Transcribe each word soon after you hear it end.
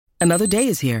Another day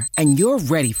is here, and you're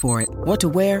ready for it. What to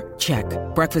wear? Check.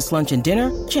 Breakfast, lunch, and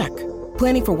dinner? Check.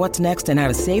 Planning for what's next and how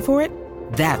to save for it?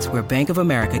 That's where Bank of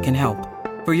America can help.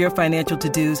 For your financial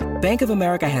to-dos, Bank of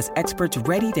America has experts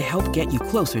ready to help get you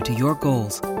closer to your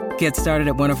goals. Get started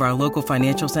at one of our local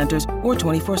financial centers or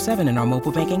 24/7 in our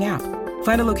mobile banking app.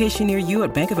 Find a location near you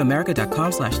at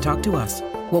bankofamerica.com/talktous.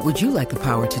 What would you like the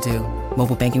power to do?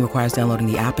 Mobile banking requires downloading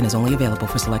the app and is only available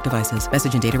for select devices.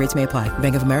 Message and data rates may apply.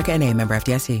 Bank of America N.A., member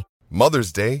FDIC.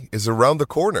 Mother's Day is around the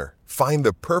corner. Find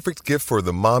the perfect gift for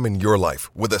the mom in your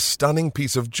life with a stunning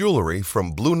piece of jewelry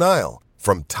from Blue Nile.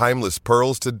 From timeless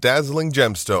pearls to dazzling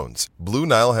gemstones, Blue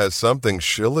Nile has something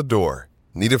she'll adore.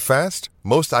 Need it fast?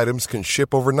 Most items can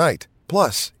ship overnight.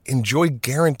 Plus, enjoy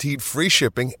guaranteed free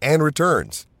shipping and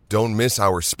returns. Don't miss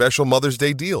our special Mother's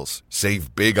Day deals.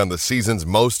 Save big on the season's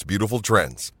most beautiful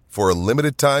trends. For a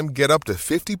limited time, get up to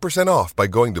 50% off by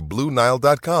going to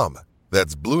BlueNile.com.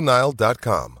 That's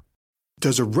BlueNile.com.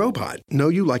 Does a robot know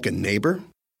you like a neighbor?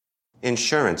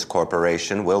 Insurance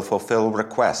Corporation will fulfill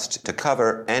requests to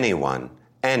cover anyone,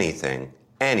 anything,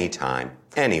 anytime,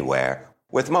 anywhere,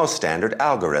 with most standard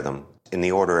algorithm in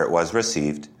the order it was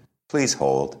received. Please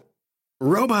hold.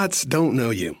 Robots don't know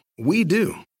you. We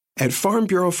do. At Farm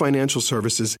Bureau Financial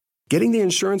Services, getting the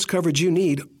insurance coverage you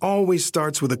need always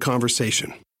starts with a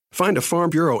conversation. Find a Farm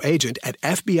Bureau agent at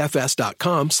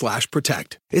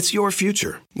fbfs.com/protect. It's your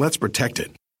future. Let's protect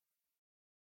it.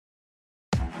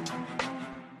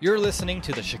 You're listening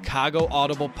to the Chicago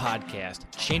Audible Podcast,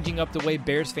 changing up the way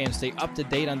Bears fans stay up to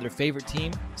date on their favorite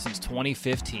team since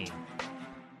 2015.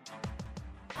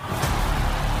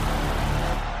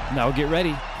 Now get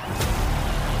ready,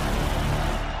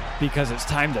 because it's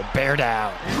time to bear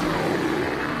down.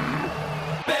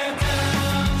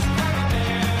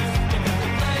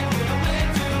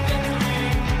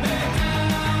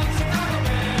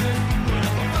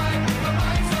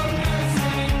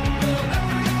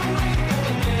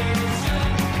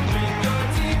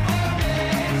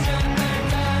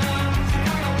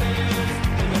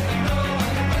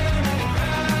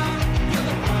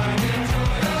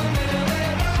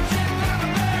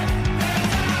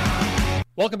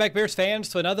 Welcome back, Bears fans,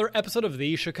 to another episode of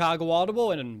the Chicago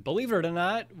Audible, and believe it or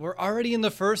not, we're already in the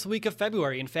first week of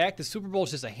February. In fact, the Super Bowl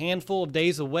is just a handful of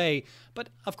days away, but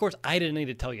of course, I didn't need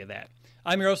to tell you that.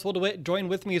 I'm your host, Will DeWitt. Joined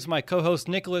with me is my co-host,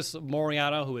 Nicholas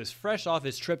Moriano, who is fresh off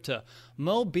his trip to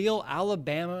Mobile,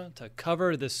 Alabama to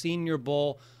cover the Senior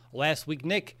Bowl last week.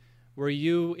 Nick, were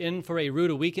you in for a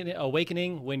rude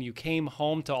awakening when you came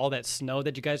home to all that snow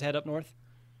that you guys had up north?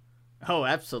 Oh,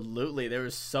 absolutely. There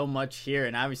was so much here,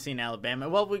 and obviously in Alabama.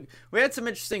 Well, we had some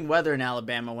interesting weather in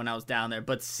Alabama when I was down there,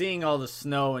 but seeing all the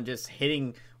snow and just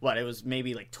hitting, it was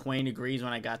maybe like 20 degrees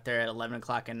when I got there at 11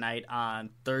 o'clock at night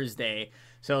on Thursday.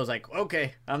 So I was like,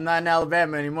 okay, I'm not in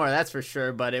Alabama anymore, that's for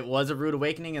sure. But it was a rude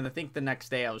awakening, and I think the next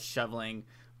day I was shoveling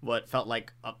what felt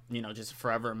like, just a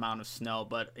forever amount of snow.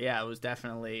 But yeah, it was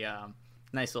definitely a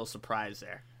nice little surprise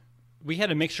there. We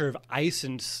had a mixture of ice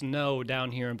and snow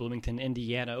down here in Bloomington,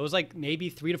 Indiana. It was like maybe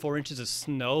 3 to 4 inches of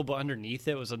snow, but underneath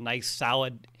it was a nice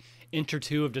solid inch or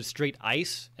two of just straight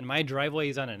ice. And my driveway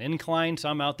is on an incline, so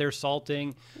I'm out there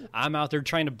salting. I'm out there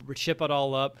trying to chip it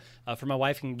all up for my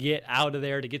wife can get out of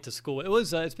there to get to school.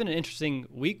 It's been an interesting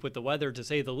week with the weather, to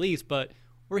say the least, but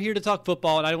we're here to talk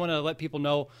football, and I want to let people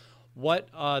know what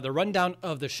the rundown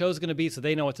of the show is going to be so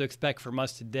they know what to expect from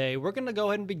us today. We're going to go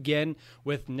ahead and begin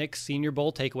with Nick's Senior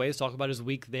Bowl takeaways, talk about his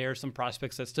week there, some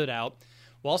prospects that stood out.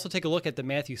 We'll also take a look at the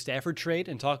Matthew Stafford trade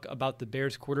and talk about the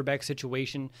Bears quarterback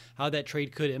situation, how that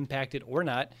trade could impact it or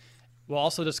not. We'll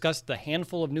also discuss the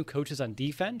handful of new coaches on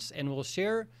defense, and we'll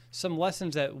share some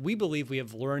lessons that we believe we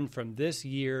have learned from this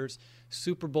year's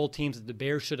Super Bowl teams that the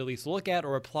Bears should at least look at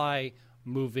or apply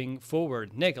moving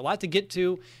forward. Nick, a lot to get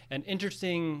to, an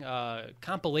interesting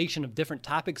compilation of different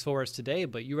topics for us today,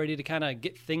 but you ready to kind of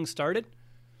get things started?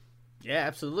 Yeah,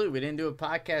 absolutely. We didn't do a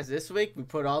podcast this week. We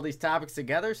put all these topics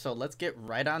together, so let's get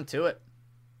right on to it.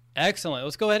 Excellent.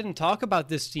 Let's go ahead and talk about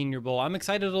this Senior Bowl. I'm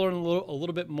excited to learn a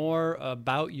little bit more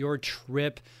about your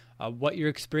trip, what your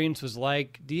experience was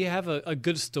like. Do you have a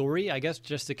good story, I guess,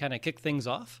 just to kind of kick things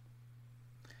off?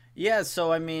 Yeah,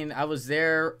 so I was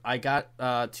there. I got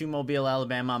to Mobile,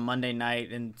 Alabama on Monday night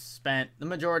and spent the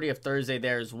majority of Thursday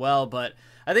there as well. But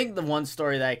I think the one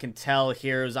story that I can tell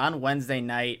here is on Wednesday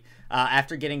night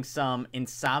after getting some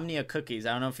insomnia cookies.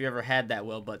 I don't know if you ever had that,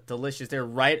 Will, but delicious. They're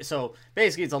right. So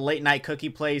basically it's a late night cookie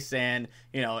place, and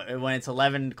when it's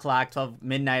 11 o'clock, 12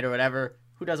 midnight or whatever,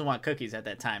 who doesn't want cookies at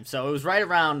that time? So it was right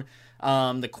around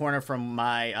the corner from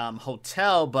my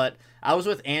hotel, but I was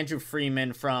with Andrew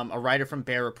Freeman, a writer from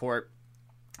Bear Report,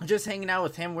 just hanging out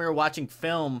with him. We were watching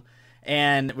film,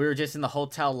 and we were just in the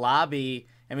hotel lobby,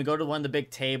 and we go to one of the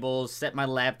big tables, set my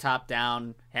laptop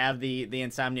down, have the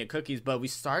Insomnia cookies, but we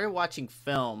started watching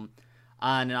film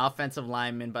on an offensive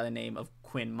lineman by the name of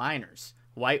Quinn Miners,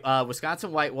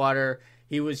 Wisconsin Whitewater.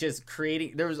 He was just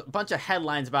creating, there was a bunch of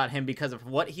headlines about him because of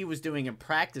what he was doing in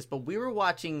practice, but we were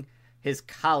watching his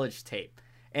college tape.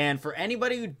 And for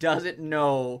anybody who doesn't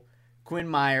know Quinn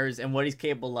Myers and what he's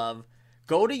capable of,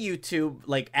 go to YouTube,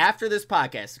 like after this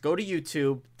podcast, go to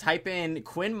YouTube, type in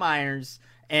Quinn Myers,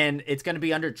 and it's going to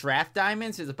be under Draft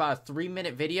Diamonds. It's about a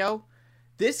 3-minute video.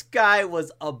 This guy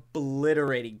was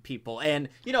obliterating people. And,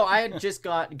 you know, I had just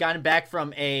gotten back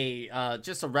from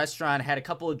just a restaurant, had a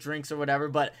couple of drinks or whatever,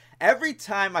 but every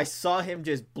time I saw him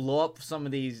just blow up some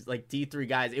of these like D3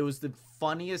 guys, it was the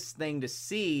funniest thing to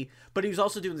see. But he was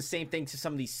also doing the same thing to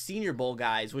some of these Senior Bowl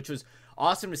guys, which was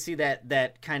awesome to see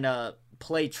that kind of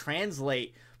play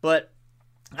translate. But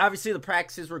obviously the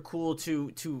practices were cool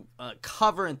to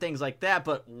cover and things like that,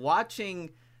 but watching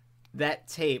that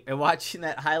tape and watching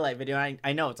that highlight video,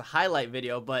 I know it's a highlight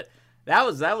video, but that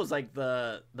was like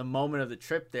the moment of the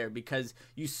trip there, because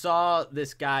you saw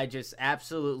this guy just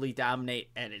absolutely dominate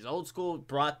at his old school,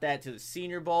 brought that to the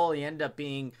Senior Bowl. He ended up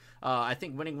being I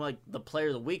think winning like the Player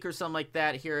of the Week or something like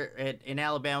that here in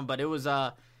Alabama, but it was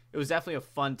definitely a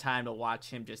fun time to watch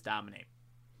him just dominate.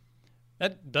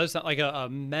 That does sound like a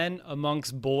men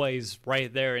amongst boys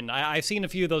right there. And I've seen a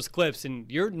few of those clips,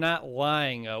 and you're not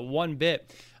lying one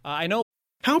bit. I know.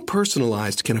 How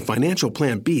personalized can a financial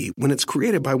plan be when it's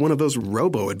created by one of those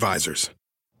robo-advisors?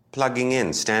 Plugging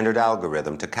in standard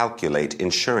algorithm to calculate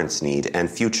insurance need and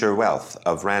future wealth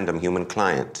of random human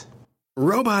client.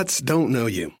 Robots don't know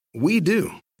you. We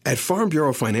do. At Farm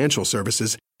Bureau Financial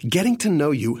Services, getting to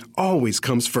know you always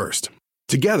comes first.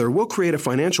 Together, we'll create a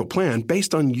financial plan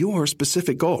based on your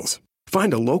specific goals.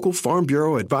 Find a local Farm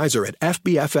Bureau advisor at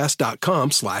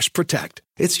fbfs.com/protect.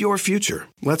 It's your future.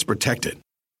 Let's protect it.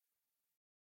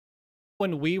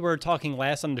 When we were talking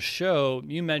last on the show,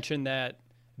 you mentioned that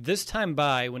this time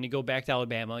when you go back to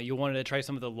Alabama, you wanted to try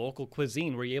some of the local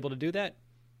cuisine. Were you able to do that?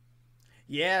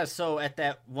 Yeah, so at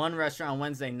that one restaurant on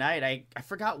Wednesday night, I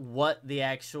forgot what the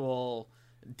actual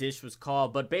dish was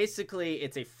called, but basically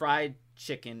it's a fried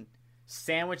chicken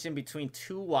sandwich in between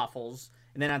 2 waffles,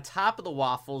 and then on top of the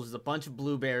waffles is a bunch of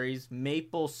blueberries,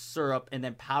 maple syrup, and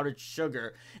then powdered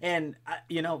sugar. And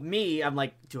I'm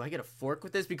like, do I get a fork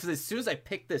with this? Because as soon as I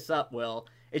picked this up, Will,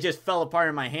 it just fell apart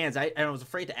in my hands. I was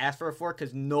afraid to ask for a fork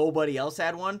because nobody else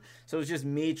had one, so it was just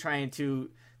me trying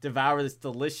to devour this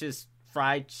delicious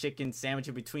fried chicken sandwich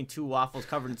in between 2 waffles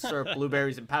covered in syrup,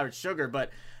 blueberries, and powdered sugar. But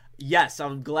yes,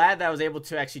 I'm glad that I was able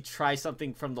to actually try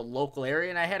something from the local area,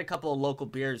 and I had a couple of local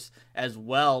beers as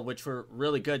well, which were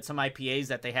really good. Some IPAs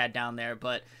that they had down there,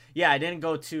 but yeah, I didn't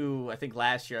go to. I think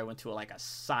last year I went to a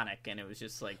Sonic, and it was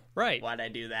just like, right, why'd I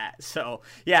do that? So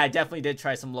yeah, I definitely did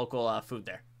try some local food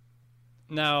there.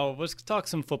 Now, let's talk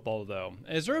some football, though.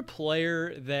 Is there a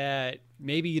player that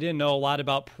maybe you didn't know a lot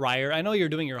about prior? I know you're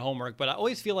doing your homework, but I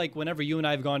always feel like whenever you and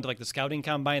I have gone to the scouting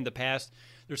combine in the past,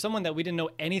 there's someone that we didn't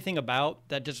know anything about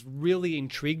that just really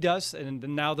intrigued us, and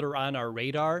now they're on our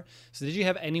radar. So did you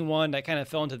have anyone that kind of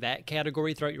fell into that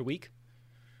category throughout your week?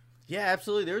 Yeah,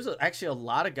 absolutely. There's actually a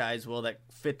lot of guys, Will, that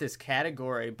fit this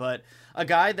category, but a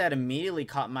guy that immediately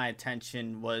caught my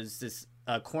attention was this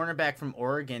cornerback from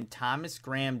Oregon, Thomas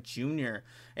Graham Jr.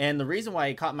 And the reason why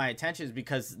he caught my attention is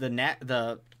because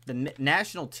the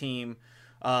national team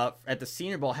at the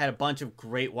Senior Bowl had a bunch of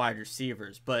great wide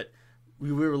receivers, but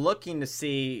we were looking to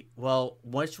see, well,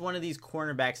 which one of these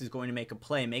cornerbacks is going to make a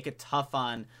play, make it tough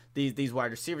on these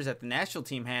wide receivers that the national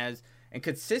team has. And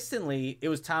consistently, it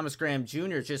was Thomas Graham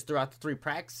Jr. just throughout the 3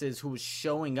 practices who was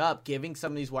showing up, giving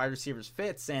some of these wide receivers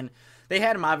fits. And they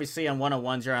had him obviously on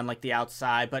one-on-ones or on the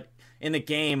outside, but in the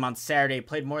game on Saturday,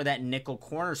 played more of that nickel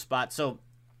corner spot. So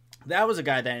that was a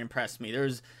guy that impressed me.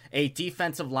 There's a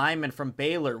defensive lineman from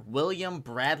Baylor, William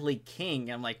Bradley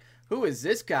King. I'm like, who is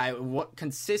this guy?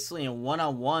 Consistently in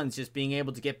one-on-ones, just being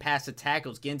able to get past the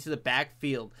tackles, get into the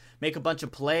backfield, make a bunch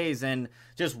of plays, and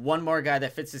just one more guy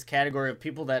that fits this category of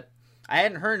people that I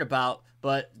hadn't heard about,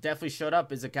 but definitely showed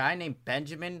up, is a guy named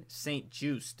Benjamin St.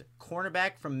 Juste,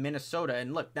 cornerback from Minnesota.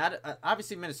 And look, not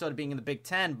obviously Minnesota being in the Big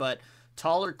Ten, but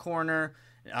taller corner.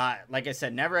 Like I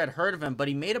said, never had heard of him, but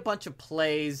he made a bunch of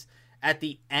plays at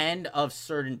the end of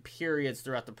certain periods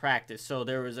throughout the practice. So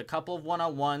there was a couple of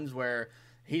one-on-ones where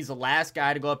he's the last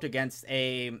guy to go up against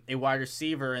a wide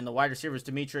receiver, and the wide receiver is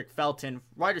Demetric Felton,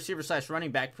 wide receiver /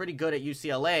 running back, pretty good at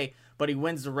UCLA, but he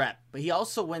wins the rep. But he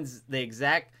also wins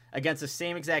against the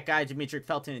same exact guy, Demetric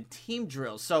Felton, in team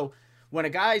drills. So when a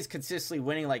guy is consistently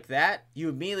winning like that, you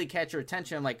immediately catch your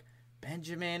attention. I'm like,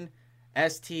 Benjamin,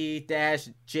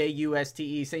 St-Juste,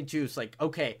 St. Juice, like,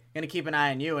 okay, going to keep an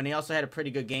eye on you. And he also had a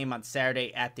pretty good game on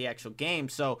Saturday at the actual game.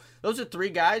 So those are three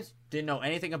guys didn't know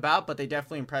anything about, but they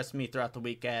definitely impressed me throughout the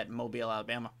week at Mobile,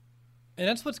 Alabama. And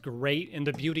that's what's great and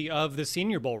the beauty of the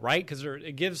Senior Bowl, right? Because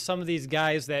it gives some of these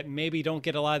guys that maybe don't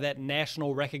get a lot of that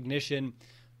national recognition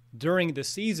during the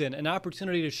season an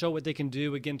opportunity to show what they can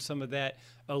do against some of that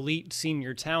elite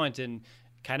senior talent and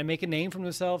kind of make a name for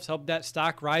themselves, help that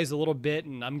stock rise a little bit.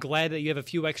 And I'm glad that you have a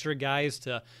few extra guys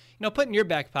to, put in your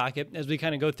back pocket as we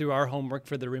kind of go through our homework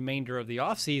for the remainder of the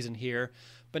offseason here.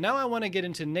 But now I want to get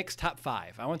into Nick's top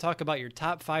 5. I want to talk about your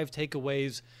top 5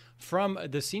 takeaways from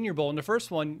the Senior Bowl. And the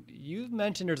first one, you've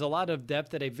mentioned there's a lot of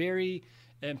depth at a very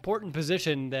important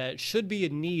position that should be a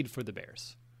need for the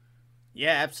Bears.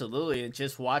 Yeah, absolutely. And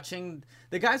just watching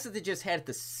the guys that they just had at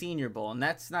the Senior Bowl, and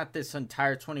that's not this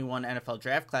entire 21 NFL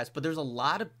draft class, but there's a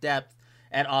lot of depth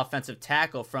at offensive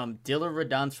tackle, from Dillard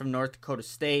Redunce from North Dakota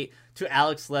State to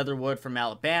Alex Leatherwood from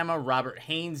Alabama, Robert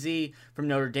Hainsey from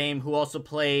Notre Dame, who also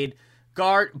played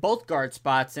both guard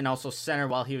spots and also center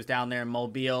while he was down there in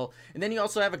Mobile. And then you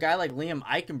also have a guy like Liam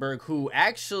Eichenberg, who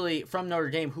actually, from Notre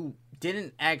Dame, who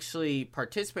didn't actually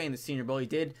participate in the Senior Bowl. He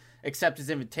did accept his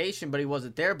invitation, but he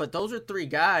wasn't there. But those are three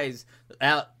guys,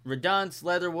 Redunce,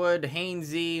 Leatherwood,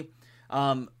 Hainsey,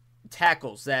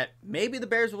 tackles that maybe the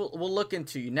Bears will look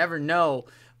into. You never know.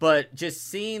 But just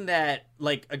seeing that,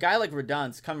 like, a guy like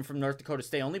Redunce coming from North Dakota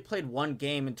State only played one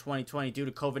game in 2020 due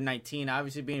to COVID-19,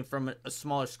 obviously being from a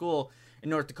smaller school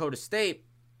in North Dakota State,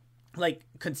 like,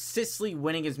 consistently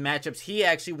winning his matchups. He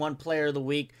actually won Player of the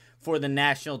Week for the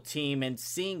national team, and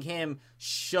seeing him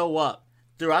show up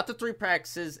throughout the 3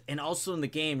 practices and also in the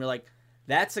game, you're like,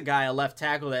 that's a guy, a left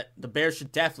tackle, that the Bears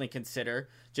should definitely consider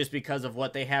just because of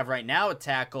what they have right now at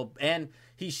tackle. And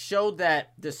he showed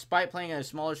that despite playing at a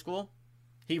smaller school,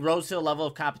 he rose to the level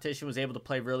of competition, was able to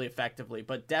play really effectively.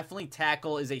 But definitely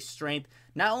tackle is a strength,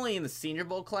 not only in the Senior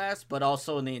Bowl class, but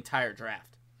also in the entire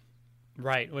draft.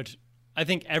 Right, which I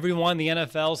think everyone in the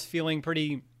NFL is feeling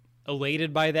pretty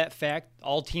elated by that fact.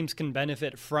 All teams can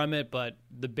benefit from it, but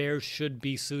the Bears should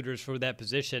be suitors for that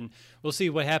position. We'll see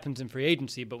what happens in free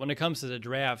agency, but when it comes to the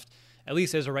draft, at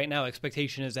least as of right now,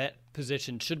 expectation is that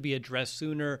position should be addressed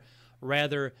sooner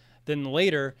rather than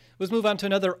later. Let's move on to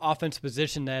another offensive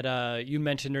position that you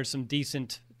mentioned there's some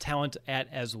decent talent at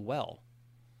as well.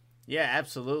 Yeah,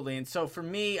 absolutely. And so for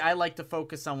me, I like to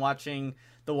focus on watching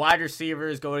the wide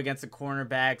receivers go against the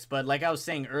cornerbacks. But like I was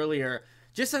saying earlier,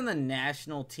 just on the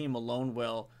national team alone,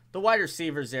 the wide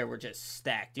receivers there were just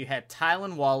stacked. You had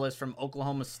Tylan Wallace from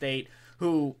Oklahoma State,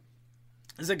 who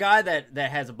is a guy that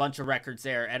has a bunch of records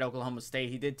there at Oklahoma State.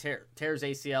 He did tear his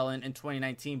ACL in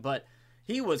 2019, but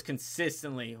he was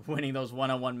consistently winning those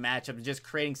one-on-one matchups, just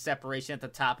creating separation at the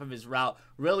top of his route.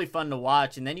 Really fun to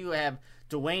watch. And then you have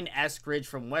Dwayne Eskridge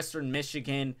from Western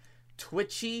Michigan,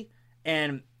 twitchy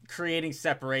and creating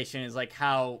separation is like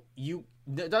how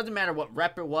it doesn't matter what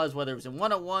rep it was, whether it was in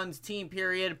one-on-ones, team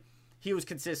period, he was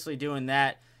consistently doing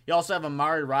that. You also have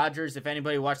Amari Rodgers. If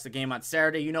anybody watched the game on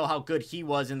Saturday, you know how good he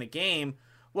was in the game.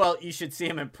 Well, you should see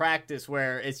him in practice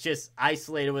where it's just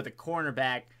isolated with a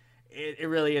cornerback. It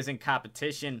really isn't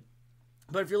competition.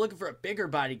 But if you're looking for a bigger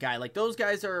body guy, like those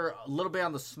guys are a little bit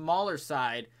on the smaller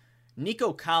side.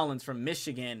 Nico Collins from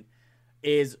Michigan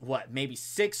is maybe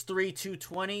 6'3",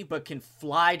 220, but can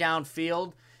fly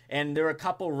downfield. And there were a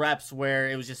couple reps where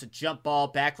it was just a jump ball,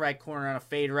 back right corner on a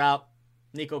fade route.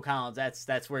 Nico Collins,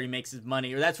 that's where he makes his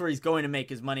money, or that's where he's going to make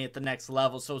his money at the next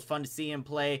level. So it's fun to see him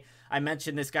play. I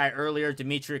mentioned this guy earlier,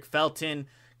 Demetric Felton,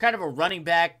 kind of a running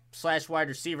back / wide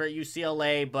receiver at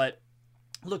UCLA, but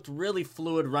looked really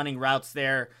fluid running routes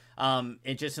there. And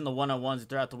just in the one-on-ones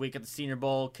throughout the week at the Senior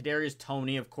Bowl. Kadarius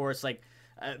Toney, of course,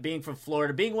 being from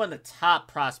Florida, being one of the top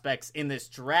prospects in this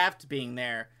draft, being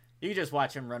there. You can just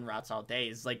watch him run routes all day.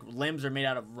 His limbs are made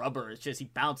out of rubber. It's just he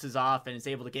bounces off and is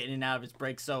able to get in and out of his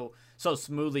breaks so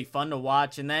smoothly, fun to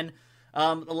watch. And then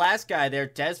the last guy there,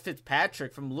 Des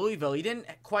Fitzpatrick from Louisville, he didn't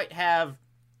quite have,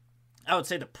 I would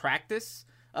say, the practice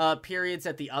periods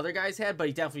that the other guys had, but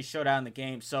he definitely showed out in the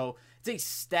game. So it's a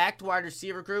stacked wide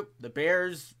receiver group. The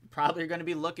Bears probably are going to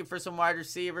be looking for some wide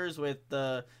receivers with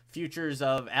the futures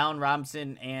of Allen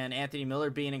Robinson and Anthony Miller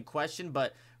being in question,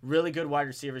 but really good wide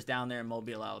receivers down there in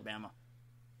Mobile, Alabama.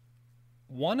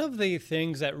 One of the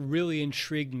things that really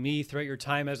intrigued me throughout your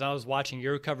time as I was watching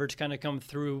your coverage kind of come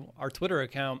through our Twitter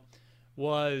account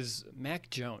was Mac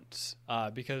Jones,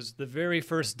 because the very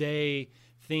first day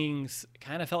things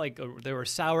kind of felt like they were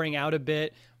souring out a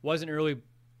bit, wasn't really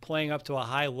playing up to a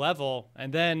high level,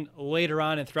 and then later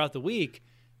on and throughout the week,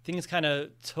 things kind of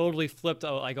totally flipped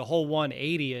like a whole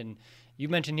 180, and you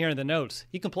mentioned here in the notes,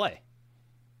 he can play.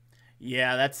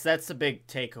 Yeah, that's a big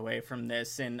takeaway from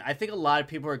this. And I think a lot of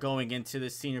people are going into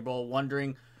the Senior Bowl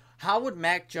wondering, how would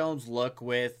Mac Jones look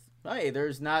with, hey,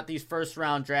 there's not these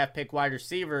first-round draft pick wide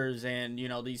receivers and,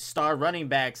 these star running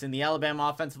backs in the Alabama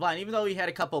offensive line. Even though he had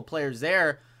a couple of players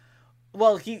there,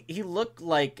 well, he looked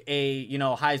like a,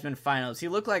 Heisman finalist. He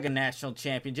looked like a national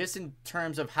champion just in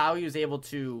terms of how he was able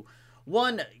to,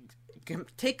 one,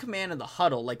 take command of the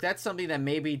huddle. Like, that's something that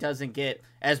maybe doesn't get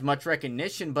as much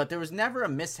recognition, but there was never a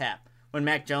mishap when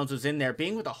Mac Jones was in there.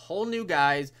 Being with a whole new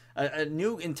guys, a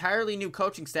entirely new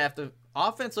coaching staff, the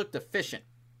offense looked efficient.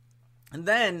 And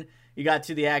then you got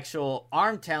to the actual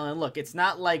arm talent. Look, it's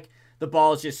not like the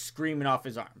ball is just screaming off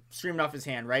his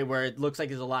hand, right? Where it looks like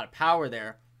there's a lot of power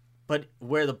there, but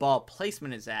where the ball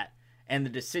placement is at and the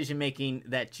decision making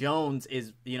that Jones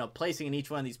is, placing in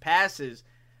each one of these passes,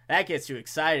 that gets you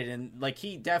excited. And like,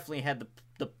 he definitely had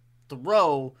the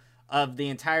throw of the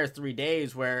entire 3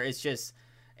 days where it's just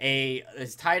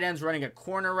his tight end's running a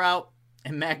corner route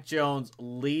and Mac Jones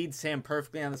leads him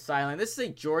perfectly on the sideline. This is a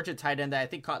Georgia tight end that I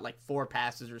think caught like 4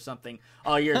 passes or something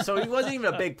all year. So he wasn't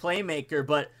even a big playmaker,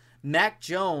 but Mac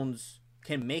Jones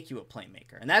can make you a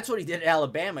playmaker. And that's what he did at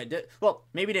Alabama. Well,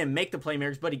 maybe he didn't make the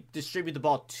playmakers, but he distributed the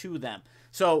ball to them.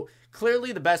 So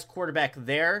clearly the best quarterback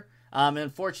there.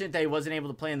 Unfortunate that he wasn't able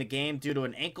to play in the game due to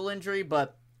an ankle injury,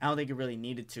 but I don't think he really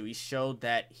needed to. He showed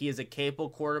that he is a capable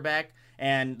quarterback,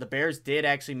 and the Bears did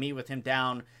actually meet with him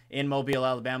down in Mobile,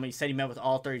 Alabama. He said he met with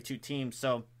all 32 teams.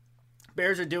 So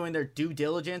Bears are doing their due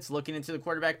diligence looking into the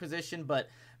quarterback position, but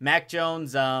Mac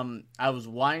Jones, I was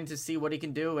wanting to see what he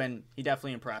can do, and he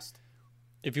definitely impressed.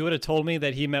 If you would have told me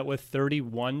that he met with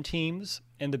 31 teams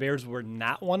and the Bears were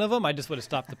not one of them, I just would have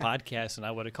stopped the podcast and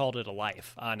I would have called it a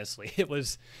life, honestly.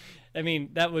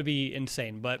 That would be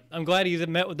insane. But I'm glad he's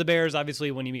met with the Bears.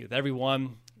 Obviously, when you meet with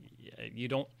everyone, I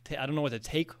don't know what to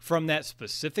take from that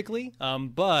specifically,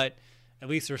 but at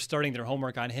least they're starting their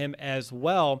homework on him as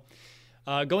well.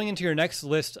 Going into your next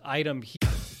list item here.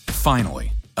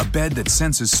 Finally, a bed that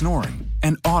senses snoring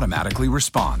and automatically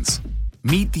responds.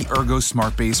 Meet the Ergo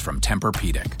Smart Base from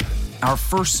Tempur-Pedic, our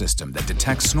first system that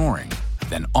detects snoring,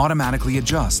 then automatically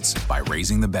adjusts by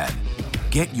raising the bed.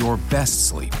 Get your best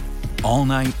sleep all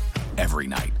night, every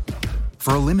night.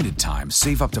 For a limited time,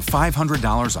 save up to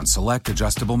 $500 on select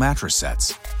adjustable mattress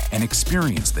sets and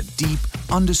experience the deep,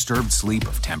 undisturbed sleep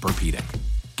of Tempur-Pedic.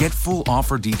 Get full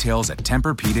offer details at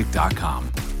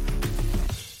TempurPedic.com.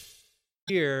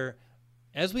 Here,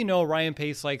 as we know, Ryan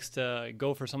Pace likes to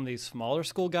go for some of these smaller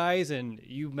school guys, and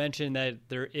you mentioned that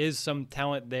there is some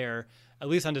talent there, at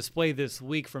least on display this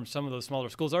week from some of those smaller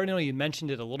schools. I already know you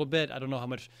mentioned it a little bit. I don't know how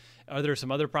much. Are there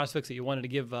some other prospects that you wanted to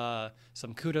give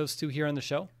some kudos to here on the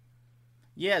show?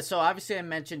 Yeah, so obviously I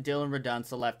mentioned Dylan Redunce,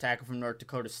 the left tackle from North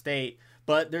Dakota State,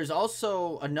 but there's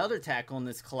also another tackle in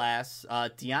this class,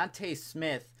 Deontay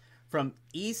Smith from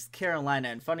East Carolina.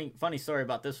 And funny story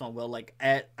about this one, Will. Like,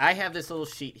 I have this little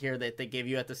sheet here that they give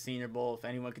you at the Senior Bowl, if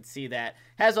anyone could see that.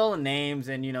 Has all the names,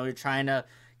 and, you're trying to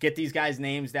get these guys'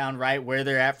 names down right, where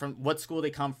they're at, from what school they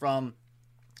come from.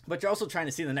 But you're also trying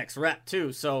to see the next rep,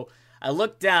 too. So I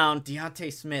looked down,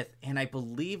 Deontay Smith, and I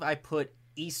believe I put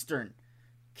Eastern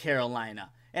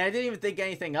Carolina. And I didn't even think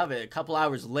anything of it. A couple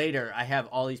hours later, I have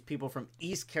all these people from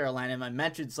East Carolina in my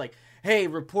mentions like, hey,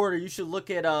 reporter, you should look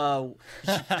at,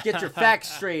 get your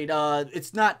facts straight.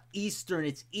 It's not Eastern,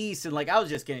 it's East. And, I was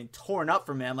just getting torn up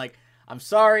from it. I'm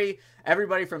sorry,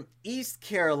 everybody from East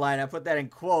Carolina. I put that in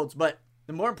quotes. But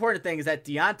the more important thing is that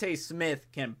Deontay Smith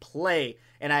can play.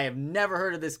 And I have never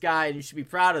heard of this guy, and you should be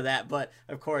proud of that. But,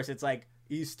 of course, it's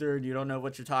Eastern, you don't know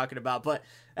what you're talking about. But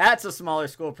that's a smaller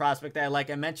school prospect that I like.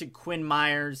 I mentioned Quinn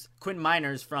Miners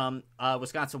from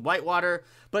Wisconsin Whitewater,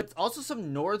 but also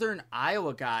some Northern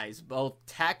Iowa guys, both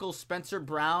tackle Spencer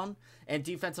Brown and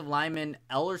defensive lineman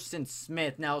Ellerson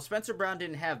Smith. Now, Spencer Brown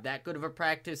didn't have that good of a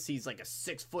practice. He's like a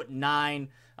 6'9",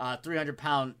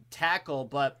 300-pound tackle,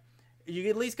 but you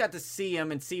at least got to see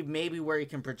him and see maybe where he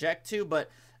can project to. But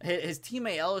his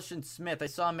teammate Ellerson Smith, I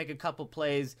saw him make a couple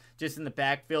plays just in the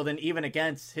backfield and even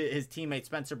against his teammate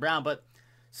Spencer Brown. But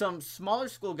some smaller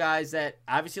school guys that,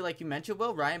 obviously, like you mentioned,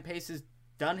 Will, Ryan Pace has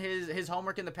done his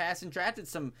homework in the past and drafted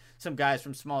some guys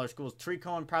from smaller schools. Tree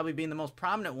Cohen probably being the most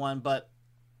prominent one, but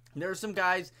there are some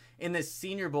guys in this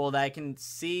Senior Bowl that I can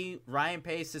see Ryan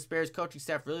Pace, the Bears coaching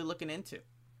staff, really looking into.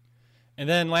 And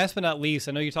then last but not least,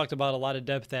 I know you talked about a lot of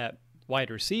depth at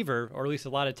wide receiver, or at least a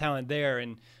lot of talent there,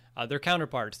 and their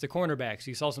counterparts, the cornerbacks.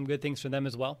 You saw some good things from them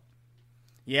as well?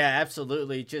 Yeah,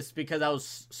 absolutely. Just because I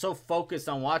was so focused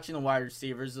on watching the wide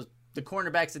receivers, the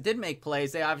cornerbacks that did make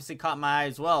plays, they obviously caught my eye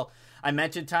as well. I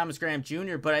mentioned Thomas Graham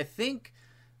Jr., but I think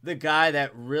the guy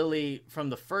that really, from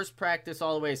the first practice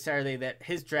all the way to Saturday, that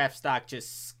his draft stock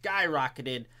just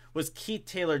skyrocketed was Keith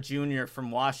Taylor Jr.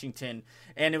 from Washington.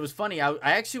 And it was funny. I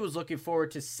actually was looking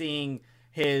forward to seeing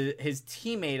his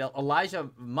teammate, Elijah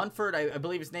Munford, I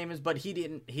believe his name is, but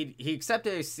he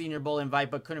accepted a Senior Bowl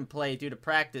invite but couldn't play due to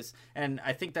practice. And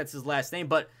I think that's his last name.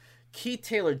 But Keith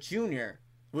Taylor Jr.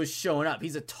 was showing up.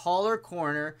 He's a taller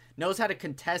corner, knows how to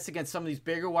contest against some of these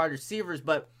bigger wide receivers,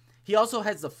 but he also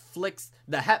has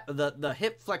the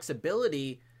hip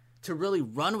flexibility to really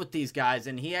run with these guys,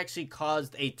 and he actually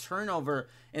caused a turnover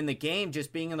in the game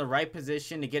just being in the right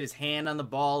position to get his hand on the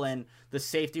ball, and the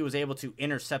safety was able to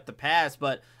intercept the pass.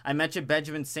 But I mentioned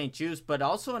Benjamin St-Juste, but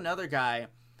also another guy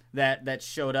that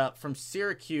showed up from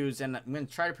Syracuse, and I'm going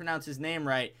to try to pronounce his name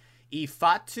right,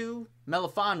 Ifeatu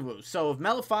Melifonwu. So if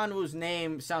Melifonwu's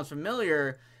name sounds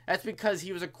familiar, that's because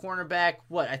he was a cornerback,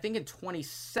 I think in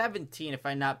 2017, if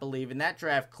I not believe, in that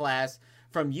draft class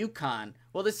from UConn.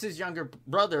 Well, this is his younger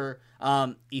brother,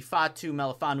 Ifeatu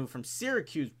Melifonwu from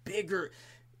Syracuse, bigger.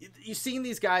 You've seen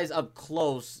these guys up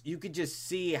close. You could just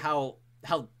see how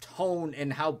toned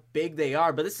and how big they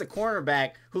are. But this is a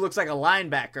cornerback who looks like a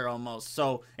linebacker almost.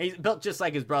 So he's built just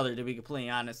like his brother, to be completely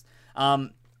honest.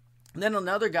 Then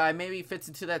another guy maybe fits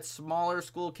into that smaller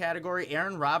school category,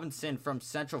 Aaron Robinson from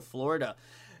Central Florida.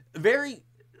 Very,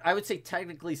 I would say,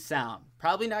 technically sound.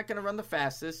 Probably not going to run the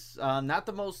fastest. Not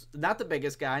the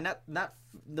biggest guy. Not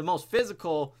the most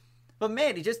physical. But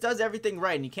man, he just does everything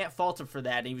right, and you can't fault him for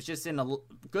that. And he was just in a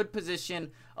good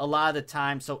position a lot of the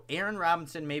time. So Aaron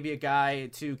Robinson may be a guy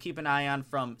to keep an eye on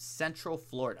from Central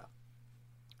Florida.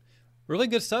 Really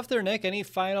good stuff there, Nick. Any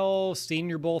final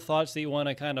Senior Bowl thoughts that you want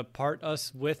to kind of part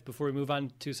us with before we move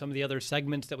on to some of the other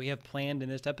segments that we have planned in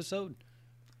this episode?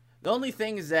 The only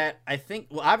thing is that I think,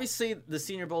 obviously the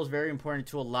Senior Bowl is very important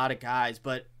to a lot of guys,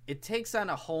 but it takes on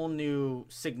a whole new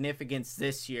significance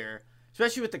this year,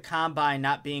 especially with the Combine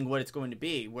not being what it's going to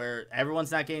be, where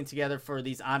everyone's not getting together for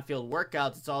these on-field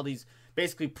workouts. It's all these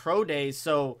basically pro days.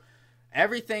 So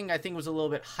everything, I think, was a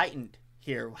little bit heightened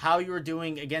here. How you were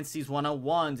doing against these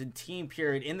one-on-ones and team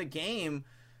period in the game,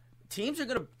 teams are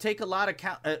going to take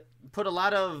put a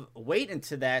lot of weight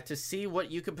into that to see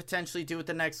what you could potentially do at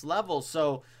the next level.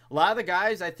 So a lot of the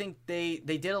guys, I think they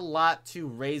did a lot to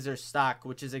raise their stock,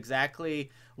 which is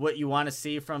exactly what you want to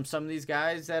see from some of these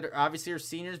guys that are obviously are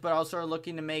seniors, but also are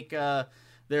looking to make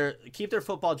keep their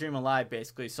football dream alive,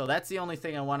 basically. So that's the only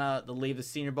thing I want to leave the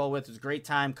Senior Bowl with. It was a great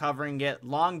time covering it,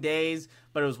 long days,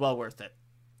 but it was well worth it.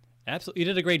 Absolutely. You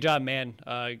did a great job, man.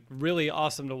 Really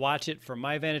awesome to watch it. From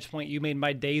my vantage point, you made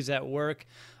my days at work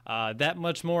that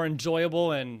much more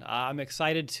enjoyable, and I'm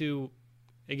excited to,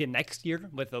 again, next year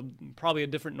with probably a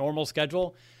different normal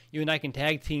schedule, you and I can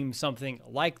tag team something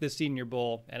like the Senior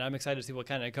Bowl, and I'm excited to see what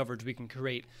kind of coverage we can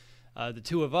create, the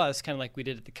two of us, kind of like we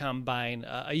did at the Combine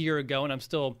a year ago, and I'm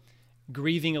still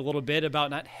grieving a little bit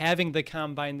about not having the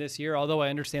Combine this year, although I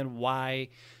understand why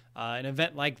an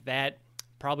event like that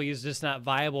probably is just not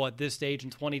viable at this stage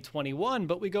in 2021,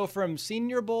 but we go from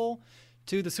Senior Bowl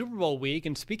to the Super Bowl week.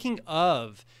 And speaking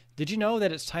of, did you know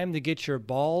that it's time to get your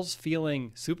balls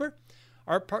feeling super?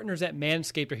 Our partners at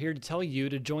Manscaped are here to tell you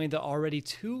to join the already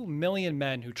 2 million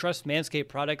men who trust Manscaped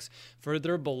products for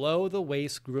their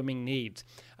below-the-waist grooming needs.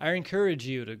 I encourage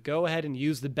you to go ahead and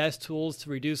use the best tools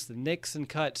to reduce the nicks and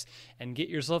cuts and get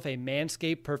yourself a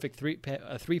Manscaped Perfect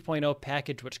 3.0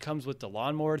 package, which comes with the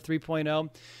Lawnmower 3.0,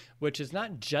 which is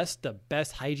not just the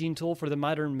best hygiene tool for the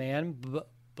modern man, but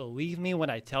believe me when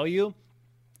I tell you,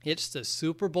 it's the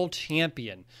Super Bowl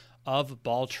champion of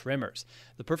ball trimmers.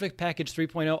 The Perfect Package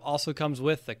 3.0 also comes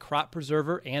with the Crop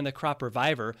Preserver and the Crop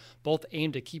Reviver, both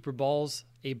aimed to keep your balls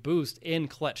a boost in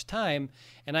clutch time,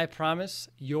 and I promise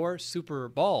your super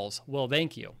balls will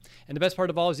thank you. And the best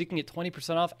part of all is you can get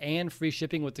 20% off and free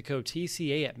shipping with the code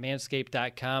TCA at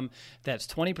manscaped.com. That's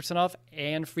 20% off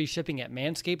and free shipping at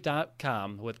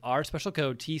manscaped.com with our special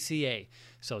code TCA.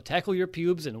 So tackle your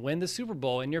pubes and win the Super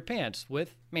Bowl in your pants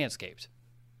with Manscaped.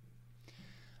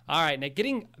 All right, now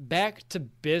getting back to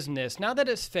business. Now that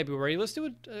it's February, let's do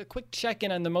a quick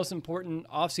check-in on the most important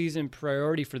offseason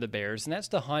priority for the Bears, and that's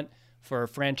the hunt for a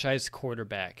franchise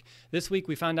quarterback. This week,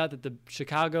 we found out that the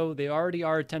Chicago, they already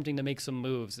are attempting to make some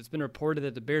moves. It's been reported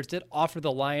that the Bears did offer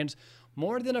the Lions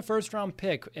more than a first-round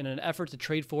pick in an effort to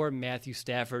trade for Matthew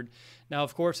Stafford. Now,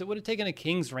 of course, it would have taken a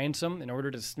king's ransom in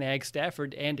order to snag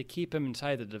Stafford and to keep him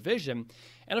inside the division.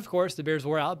 And, of course, the Bears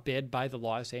were outbid by the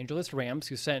Los Angeles Rams,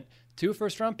 who sent 2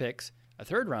 first-round picks, a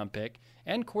third-round pick,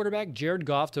 and quarterback Jared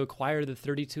Goff to acquire the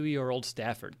 32-year-old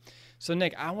Stafford. So,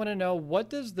 Nick, I want to know, what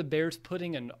does the Bears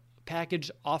putting an package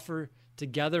offer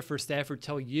together for Stafford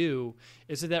tell you?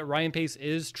 Is it that Ryan Pace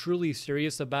is truly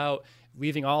serious about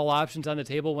leaving all options on the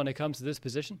table when it comes to this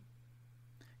position?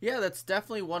 Yeah, that's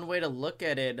definitely one way to look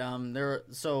at it.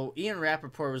 So Ian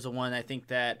Rappaport was the one I think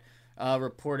that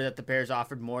reported that the Bears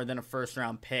offered more than a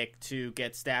first-round pick to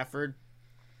get Stafford.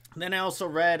 Then I also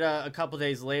read a couple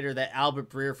days later that Albert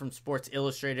Breer from Sports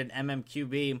Illustrated,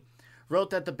 MMQB, wrote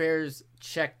that the Bears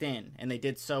checked in, and they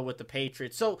did so with the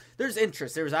Patriots. So there's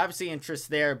interest. There was obviously interest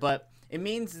there, but it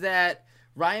means that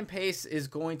Ryan Pace is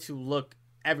going to look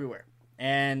everywhere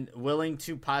and willing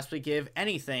to possibly give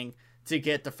anything to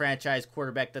get the franchise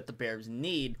quarterback that the Bears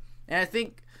need. And I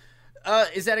think,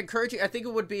 is that encouraging? I think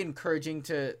it would be encouraging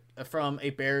from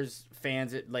a Bears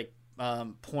fans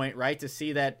point, right, to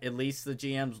see that at least the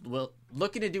GM's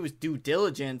looking to do his due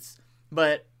diligence.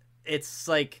 But it's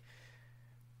like,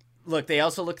 look, they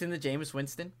also looked into Jameis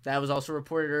Winston. That was also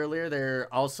reported earlier. They're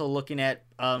also looking at,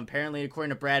 apparently, according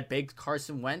to Brad Biggs,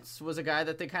 Carson Wentz was a guy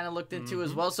that they kind of looked into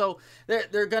as well. So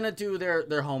they're going to do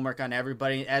their homework on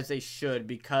everybody, as they should,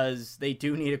 because they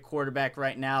do need a quarterback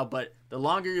right now. But the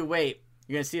longer you wait,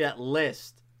 you're going to see that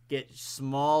list get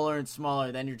smaller and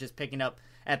smaller. Then you're just picking up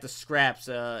at the scraps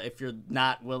if you're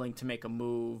not willing to make a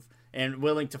move and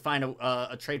willing to find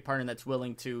a trade partner that's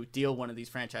willing to deal one of these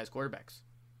franchise quarterbacks.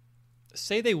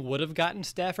 Say they would have gotten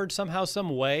Stafford somehow,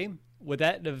 some way, would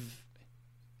that have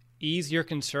eased your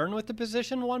concern with the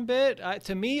position one bit?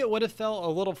 To me, it would have felt a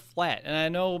little flat. And I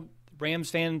know Rams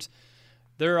fans,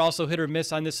 they're also hit or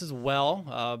miss on this as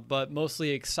well, but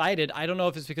mostly excited. I don't know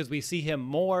if it's because we see him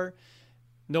more,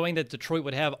 knowing that Detroit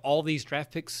would have all these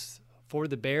draft picks for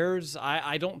the Bears.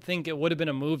 I don't think it would have been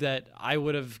a move that I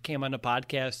would have came on a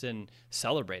podcast and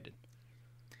celebrated.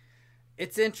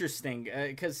 It's interesting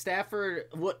because Stafford,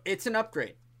 it's an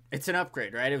upgrade. It's an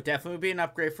upgrade, right? It would definitely be an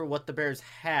upgrade for what the Bears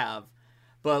have,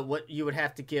 but what you would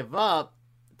have to give up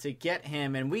to get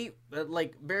him. And we,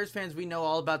 like Bears fans, we know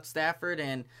all about Stafford.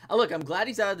 And look, I'm glad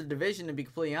he's out of the division, to be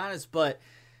completely honest. But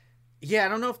yeah, I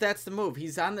don't know if that's the move.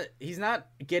 He's not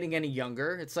getting any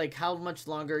younger. It's like, how much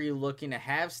longer are you looking to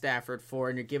have Stafford for?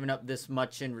 And you're giving up this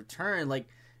much in return. Like,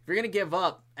 if you're gonna give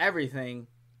up everything,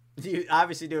 you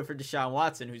obviously do it for Deshaun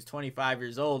Watson, who's 25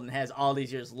 years old and has all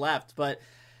these years left. But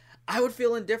I would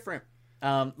feel indifferent.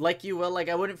 Like you will. Like,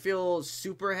 I wouldn't feel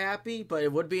super happy, but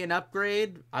it would be an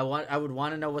upgrade. I would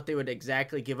want to know what they would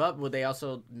exactly give up. Would they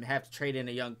also have to trade in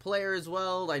a young player as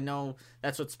well? I know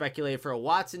that's what's speculated for a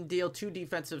Watson deal, 2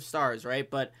 defensive stars, right?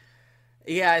 But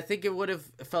yeah, I think it would have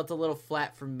felt a little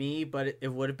flat for me, but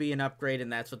it would be an upgrade,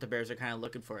 and that's what the Bears are kind of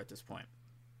looking for at this point.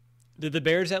 Did the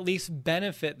Bears at least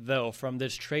benefit, though, from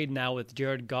this trade now with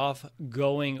Jared Goff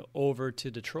going over to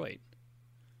Detroit?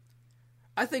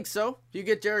 I think so. You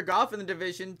get Jared Goff in the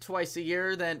division twice a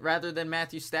year rather than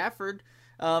Matthew Stafford.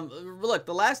 Look,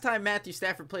 the last time Matthew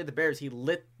Stafford played the Bears, he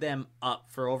lit them up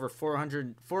for over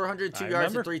 402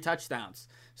 yards and 3 touchdowns.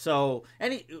 So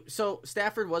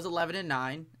Stafford was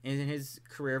 11-9 in his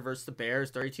career versus the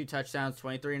Bears, 32 touchdowns,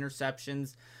 23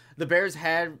 interceptions. The Bears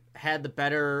had the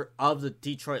better of the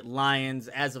Detroit Lions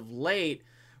as of late,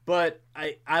 but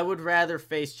I would rather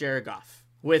face Jared Goff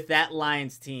with that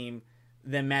Lions team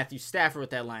than Matthew Stafford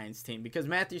with that Lions team, because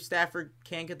Matthew Stafford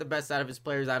can't get the best out of his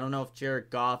players. I don't know if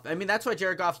Jared Goff... I mean, that's why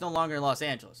Jared Goff's no longer in Los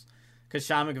Angeles, because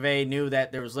Sean McVay knew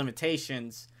that there was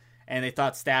limitations, and they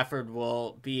thought Stafford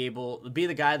will be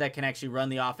the guy that can actually run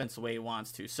the offense the way he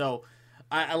wants to. So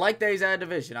I like that he's out of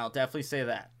division. I'll definitely say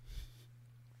that.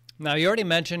 Now, you already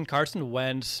mentioned Carson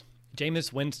Wentz,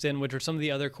 Jameis Winston, which are some of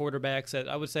the other quarterbacks that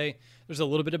I would say there's a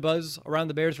little bit of buzz around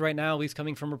the Bears right now, at least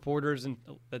coming from reporters, and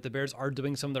that the Bears are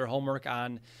doing some of their homework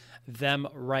on them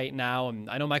right now. And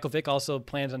I know Michael Vick also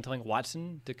plans on telling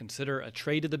Watson to consider a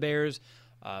trade to the Bears.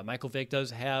 Michael Vick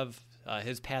does have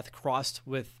his path crossed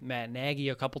with Matt Nagy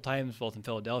a couple times, both in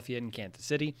Philadelphia and Kansas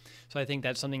City. So I think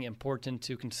that's something important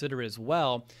to consider as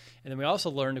well. And then we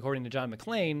also learned, according to John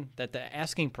McClain, that the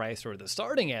asking price, or the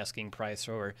starting asking price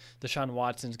for Deshaun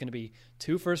Watson, is going to be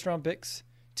 2 first-round picks,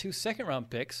 2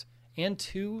 second-round picks, and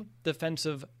 2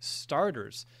 defensive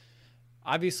starters.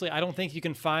 Obviously, I don't think you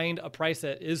can find a price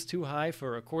that is too high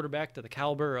for a quarterback to the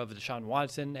caliber of Deshaun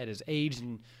Watson at his age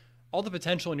and all the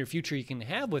potential in your future you can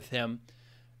have with him.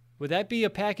 Would that be a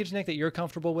package, Nick, that you're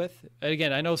comfortable with?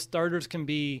 Again, I know starters can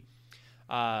be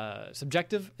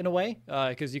subjective in a way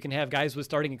because you can have guys with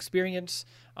starting experience,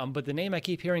 but the name I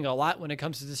keep hearing a lot when it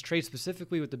comes to this trade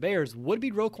specifically with the Bears would be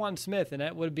Roquan Smith, and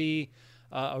that would be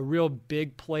a real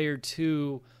big player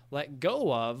to let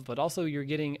go of, but also you're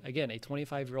getting, again, a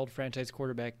 25-year-old franchise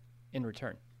quarterback in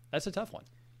return. That's a tough one.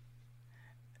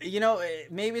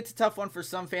 Maybe it's a tough one for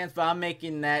some fans, but I'm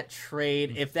making that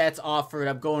trade. If that's offered,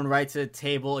 I'm going right to the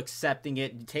table, accepting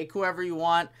it. You take whoever you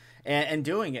want and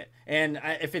doing it. And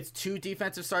if it's 2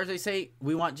 defensive stars, they say,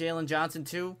 we want Jalen Johnson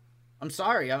too. I'm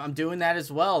sorry. I'm doing that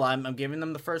as well. I'm giving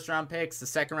them the first-round picks, the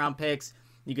second-round picks.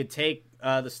 You could take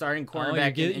the starting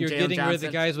cornerback in You're Jalen getting Johnson. rid of the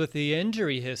guys with the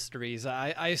injury histories.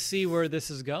 I see where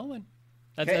this is going.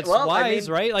 That's well, wise,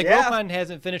 right? Like, yeah. Roquan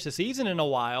hasn't finished the season in a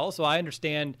while, so I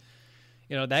understand,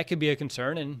 that could be a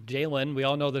concern. And Jalen, we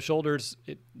all know the shoulders,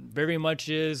 it very much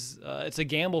is, it's a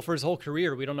gamble for his whole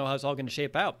career. We don't know how it's all going to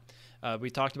shape out.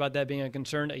 We talked about that being a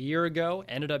concern a year ago,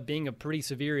 ended up being a pretty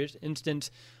severe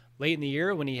instance late in the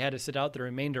year when he had to sit out the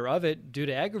remainder of it due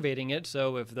to aggravating it.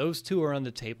 So if those 2 are on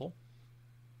the table,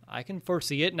 I can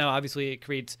foresee it. Now, obviously, it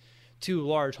creates 2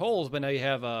 large holes, but now you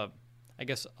have a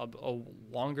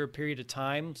longer period of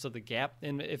time. So the gap,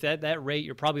 and if at that rate,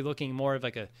 you're probably looking more of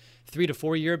like a 3 to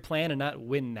 4 year plan and not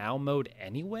win now mode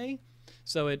anyway.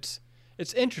 So it's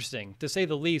interesting to say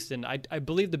the least. And I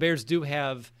believe the Bears do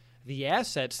have the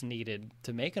assets needed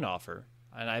to make an offer.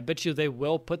 And I bet you they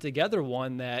will put together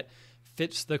one that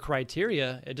fits the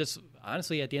criteria. It just,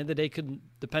 honestly, at the end of the day, could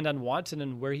depend on Watson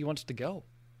and where he wants to go.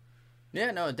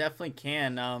 Yeah, no, it definitely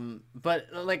can. But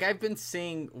like I've been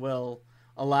seeing, Will,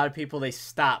 a lot of people, they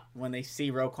stop when they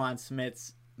see Roquan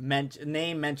Smith's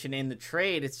name mentioned in the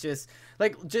trade. It's just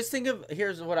like, just think of,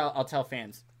 here's what I'll tell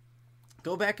fans.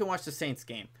 Go back and watch the Saints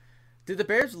game. Did the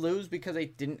Bears lose because they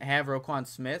didn't have Roquan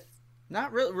Smith?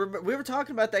 Not really. We were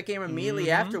talking about that game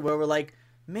immediately after, where we're like,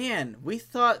 man, we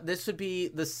thought this would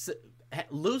be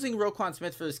losing Roquan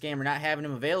Smith for this game or not having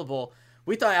him available.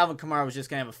 We thought Alvin Kamara was just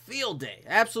going to have a field day,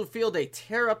 absolute field day,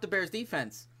 tear up the Bears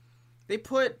defense. They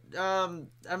put, I'm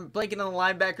blanking on the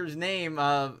linebacker's name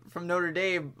from Notre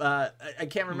Dame. I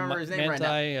can't remember his name right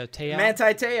now.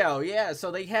 Manti Te'o, yeah.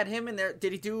 So they had him in there.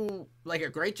 Did he do like a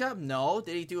great job? No.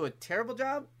 Did he do a terrible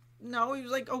job? No. He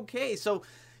was like, okay. So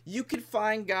you could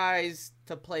find guys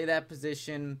to play that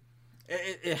position.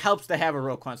 It helps to have a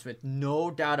Roquan Smith, no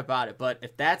doubt about it. But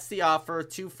if that's the offer,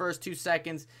 2 firsts, 2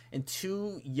 seconds, and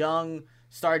 2 young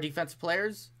star defensive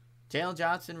players, Jalen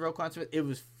Johnson, Roquan Smith, it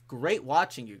was great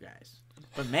watching you guys.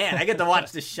 But man, I get to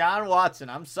watch Deshaun Watson.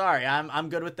 I'm sorry, I'm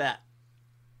good with that.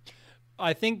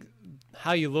 I think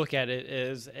how you look at it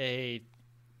is the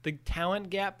talent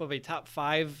gap of a top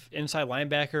 5 inside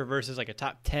linebacker versus like a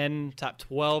top 10, top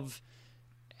 12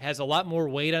 has a lot more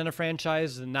weight on a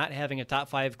franchise than not having a top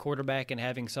 5 quarterback and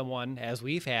having someone, as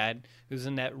we've had, who's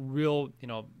in that real,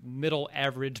 middle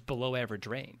average, below average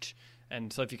range.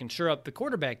 And so if you can shore up the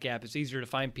quarterback gap, it's easier to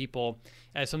find people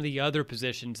at some of the other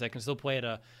positions that can still play at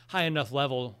a high enough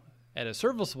level, at a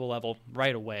serviceable level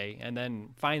right away, and then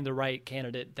find the right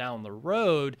candidate down the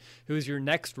road who's your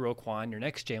next Roquan, your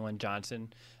next Jalen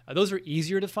Johnson. Those are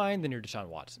easier to find than your Deshaun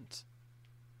Watsons.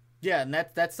 Yeah, and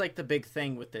that's like the big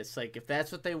thing with this. Like, if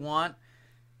that's what they want,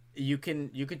 you can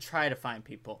try to find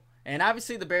people. And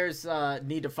obviously the Bears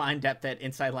need to find depth at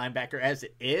inside linebacker as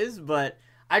it is, but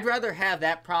I'd rather have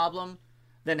that problem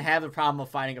than have the problem of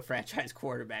finding a franchise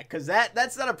quarterback, because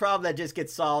that's not a problem that just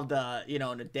gets solved in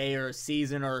a day or a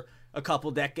season or a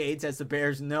couple decades, as the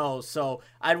Bears know. So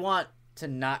I'd want to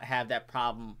not have that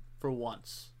problem for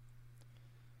once.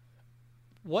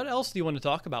 What else do you want to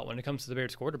talk about when it comes to the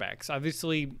Bears quarterbacks?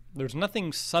 Obviously, there's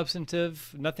nothing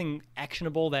substantive, nothing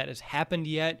actionable that has happened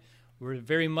yet. We're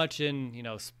very much in,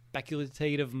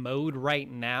 speculative mode right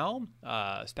now.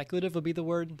 Speculative would be the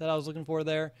word that I was looking for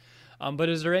there. But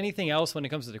is there anything else when it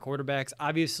comes to the quarterbacks?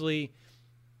 Obviously,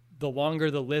 the longer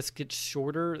the list gets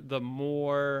shorter, the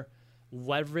more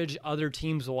leverage other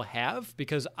teams will have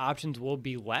because options will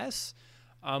be less.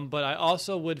 But I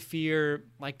also would fear,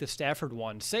 like the Stafford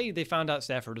one. Say they found out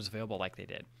Stafford was available like they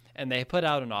did, and they put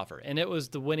out an offer, and it was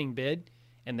the winning bid,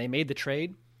 and they made the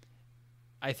trade.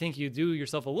 I think you do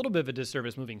yourself a little bit of a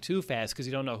disservice moving too fast because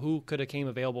you don't know who could have came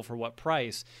available for what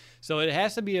price. So it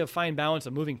has to be a fine balance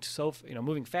of moving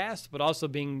fast, but also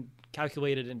being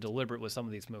calculated and deliberate with some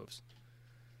of these moves.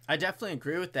 I definitely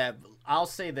agree with that. I'll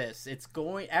say this: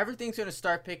 everything's going to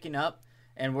start picking up,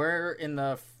 and we're in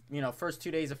the first 2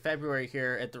 days of February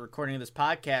here at the recording of this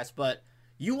podcast, but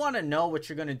you want to know what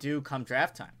you're going to do come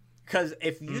draft time. Because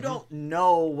if you don't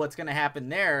know what's going to happen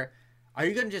there, are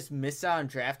you going to just miss out on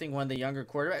drafting one of the younger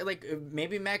quarterbacks? Like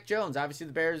maybe Mac Jones. Obviously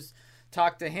the Bears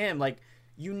talked to him. Like,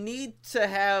 you need to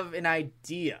have an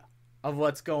idea of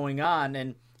what's going on,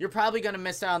 and you're probably going to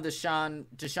miss out on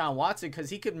Deshaun Watson because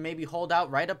he could maybe hold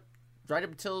out right up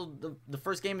until the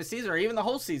first game of the season or even the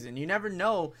whole season. You never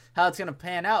know how it's going to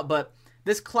pan out, but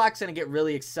this clock's going to get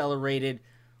really accelerated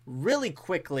really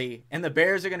quickly, and the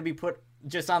Bears are going to be put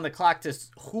just on the clock to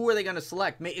who are they going to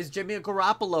select? Is Jimmy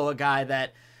Garoppolo a guy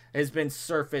that has been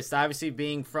surfaced, obviously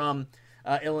being from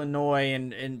Illinois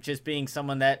and just being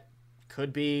someone that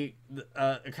could be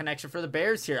a connection for the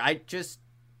Bears here?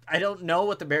 I don't know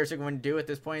what the Bears are going to do at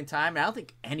this point in time. I don't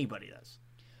think anybody does.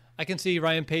 I can see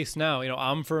Ryan Pace now.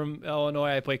 I'm from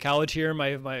Illinois. I play college here.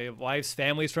 My wife's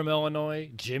family's from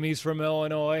Illinois. Jimmy's from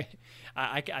Illinois.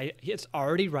 It's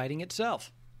already writing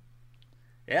itself.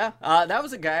 Yeah, that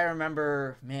was a guy I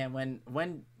remember, man,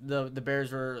 when the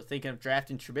Bears were thinking of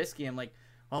drafting Trubisky. I'm like,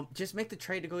 well, just make the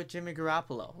trade to go with Jimmy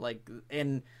Garoppolo.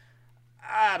 And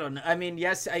I don't know. I mean,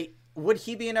 yes, would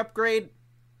he be an upgrade?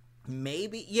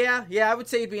 Maybe. Yeah, I would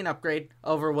say he'd be an upgrade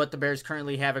over what the Bears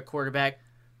currently have at quarterback.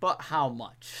 But how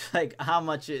much? How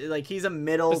much? He's a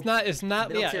middle. It's not. It's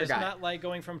not like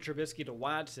going from Trubisky to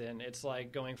Watson. It's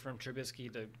like going from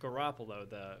Trubisky to Garoppolo.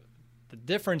 The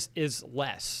difference is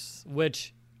less,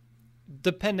 which,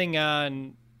 depending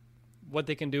on what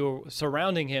they can do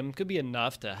surrounding him, could be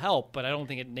enough to help. But I don't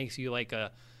think it makes you like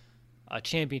a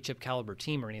championship caliber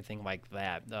team or anything like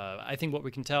that. I think what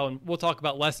we can tell, and we'll talk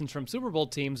about lessons from Super Bowl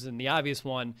teams, and the obvious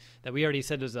one that we already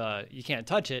said is you can't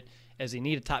touch it, as you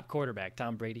need a top quarterback.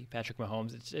 Tom Brady, Patrick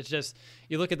Mahomes. It's just,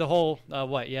 you look at the whole,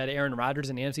 you had Aaron Rodgers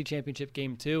in the NFC Championship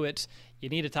game too. You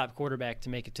need a top quarterback to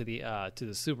make it to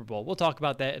the Super Bowl. We'll talk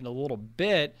about that in a little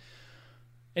bit.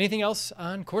 Anything else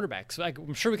on quarterbacks?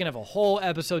 I'm sure we can have a whole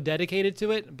episode dedicated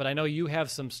to it, but I know you have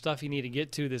some stuff you need to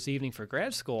get to this evening for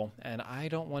grad school, and I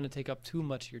don't want to take up too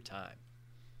much of your time.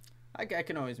 I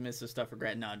can always miss this stuff for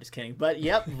grad. No, I'm just kidding. But,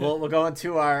 yep, we'll go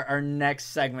into our next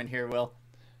segment here, Will.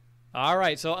 All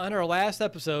right, so on our last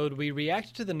episode, we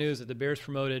reacted to the news that the Bears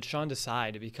promoted Sean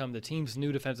Desai to become the team's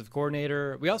new defensive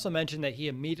coordinator. We also mentioned that he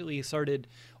immediately started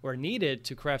or needed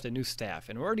to craft a new staff,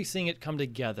 and we're already seeing it come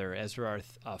together as there are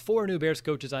 4 new Bears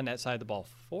coaches on that side of the ball.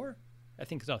 4? I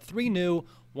think so. 3 new,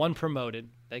 1 promoted.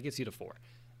 That gets you to 4.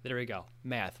 There we go.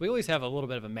 Math. We always have a little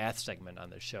bit of a math segment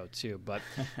on this show, too. But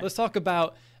let's talk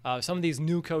about some of these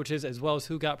new coaches as well as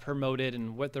who got promoted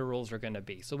and what their roles are going to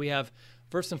be. So we have,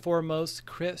 first and foremost,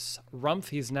 Chris Rumph.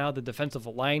 He's now the defensive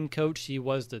line coach. He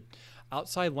was the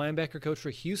outside linebacker coach for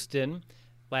Houston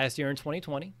last year in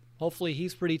 2020. Hopefully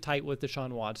he's pretty tight with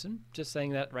Deshaun Watson. Just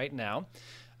saying that right now.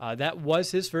 That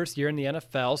was his first year in the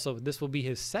NFL, so this will be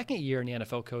his second year in the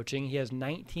NFL coaching. He has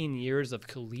 19 years of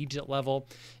collegiate level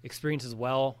experience as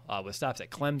well, with stops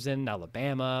at Clemson,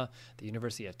 Alabama, the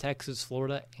University of Texas,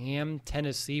 Florida, and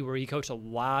Tennessee, where he coached a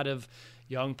lot of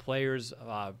young players,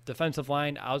 defensive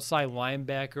line, outside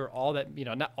linebacker, all that,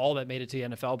 not all that made it to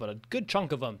the NFL, but a good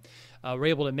chunk of them were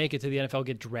able to make it to the NFL,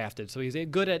 get drafted. So he's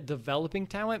good at developing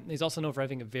talent. He's also known for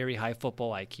having a very high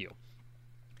football IQ.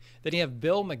 Then you have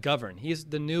Bill McGovern. He's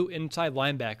the new inside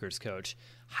linebackers coach,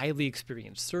 highly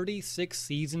experienced, 36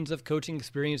 seasons of coaching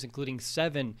experience, including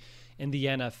 7 in the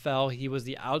NFL. He was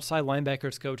the outside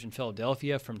linebackers coach in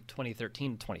Philadelphia from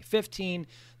 2013 to 2015,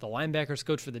 the linebackers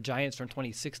coach for the Giants from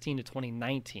 2016 to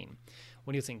 2019.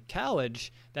 When he was in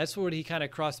college, that's where he kind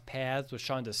of crossed paths with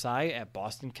Sean Desai at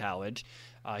Boston College.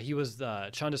 Sean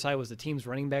Desai was the team's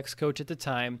running backs coach at the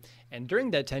time, and during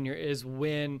that tenure is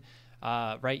when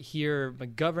right here,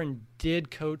 McGovern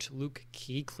did coach Luke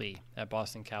Kuechly at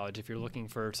Boston College, if you're looking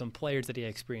for some players that he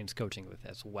had experience coaching with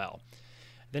as well.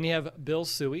 Then you have Bill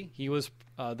Suhey. He was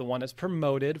the one that's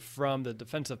promoted from the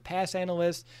defensive pass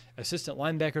analyst, assistant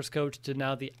linebackers coach, to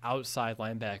now the outside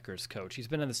linebackers coach. He's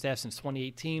been on the staff since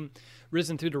 2018,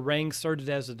 risen through the ranks, started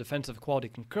as a defensive quality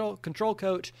control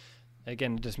coach.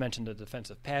 Again, just mentioned the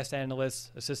defensive pass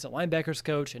analyst, assistant linebackers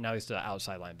coach, and now he's the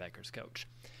outside linebackers coach.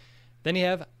 Then you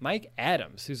have Mike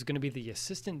Adams, who's going to be the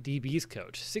assistant DBs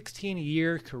coach.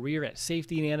 16-year career at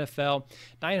safety in the NFL,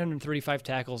 935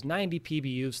 tackles, 90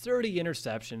 PBUs, 30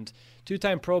 interceptions,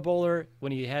 2-time Pro Bowler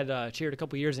when he had chaired a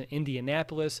couple years in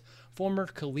Indianapolis, former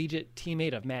collegiate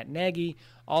teammate of Matt Nagy,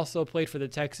 also played for the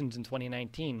Texans in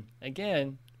 2019.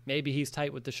 Again, maybe he's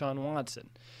tight with Deshaun Watson.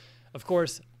 Of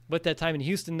course, with that time in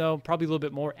Houston, though, probably a little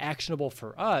bit more actionable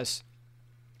for us,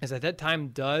 is that time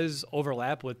does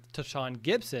overlap with Tashawn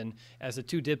Gibson, as the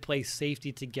two did play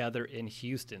safety together in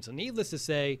Houston. So needless to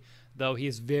say, though, he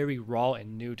is very raw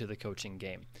and new to the coaching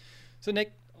game. So,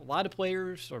 Nick, a lot of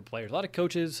a lot of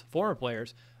coaches, former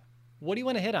players, what do you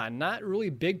want to hit on? Not really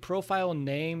big profile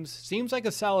names. Seems like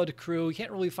a solid crew. You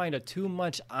can't really find too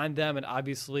much on them. And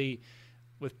obviously,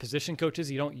 with position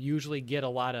coaches, you don't usually get a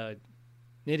lot of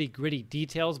nitty-gritty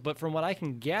details. But from what I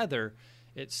can gather,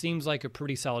 it seems like a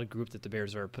pretty solid group that the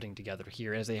Bears are putting together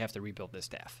here as they have to rebuild this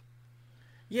staff.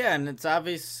 Yeah, and it's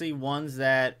obviously ones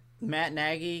that Matt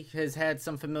Nagy has had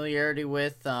some familiarity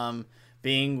with,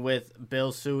 being with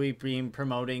Bill Suhey,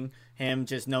 promoting him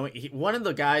just knowing one of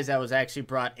the guys that was actually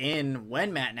brought in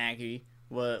when Matt Nagy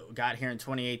got here in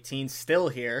 2018, still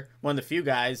here. One of the few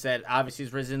guys that obviously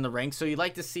has risen in the ranks. So you'd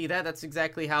like to see that. That's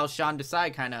exactly how Sean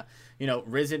Desai kind of,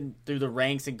 risen through the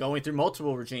ranks and going through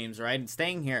multiple regimes, right? And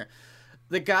staying here.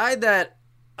 The guy that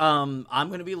I'm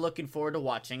going to be looking forward to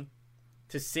watching,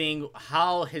 to seeing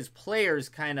how his players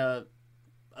kind of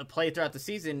play throughout the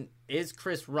season, is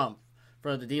Chris Rumph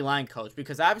for the D-line coach.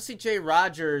 Because obviously Jay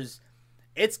Rodgers,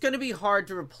 it's going to be hard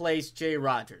to replace Jay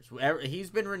Rodgers. He's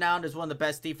been renowned as one of the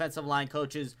best defensive line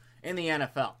coaches in the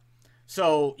NFL.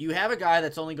 So you have a guy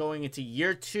that's only going into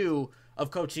year 2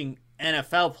 of coaching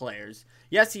NFL players.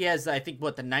 Yes, he has, I think,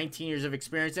 the 19 years of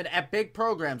experience at big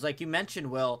programs, like you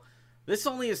mentioned, Will. This is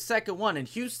only his second one. And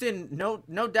Houston,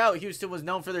 no doubt Houston was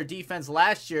known for their defense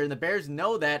last year, and the Bears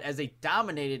know that as they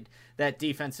dominated that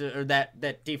defense, or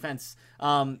that defense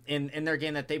in their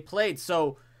game that they played.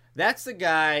 So that's the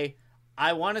guy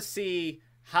I want to see.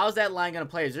 How's that line going to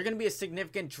play? Is there going to be a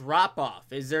significant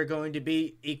drop-off? Is there going to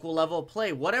be equal level of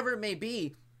play? Whatever it may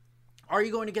be, are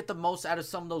you going to get the most out of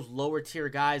some of those lower-tier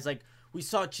guys like we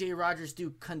saw Jay Rodgers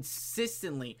do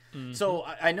consistently? Mm-hmm. So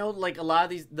I know like a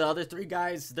lot of the other 3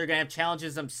 guys, they're going to have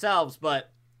challenges themselves,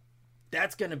 but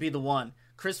that's going to be the one.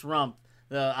 Chris Rumph,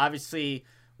 obviously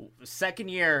second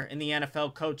year in the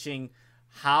NFL coaching.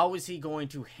 How is he going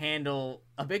to handle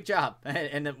a big job?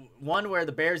 And the one where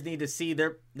the Bears need to see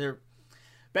their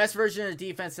best version of the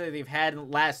defense that they've had in the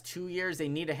last 2 years. They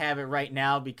need to have it right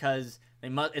now because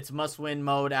it's must-win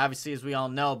mode, obviously, as we all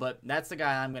know. But that's the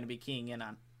guy I'm going to be keying in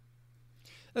on.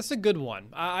 That's a good one.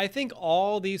 I think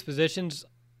all these positions,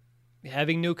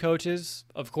 having new coaches,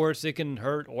 of course, it can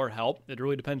hurt or help. It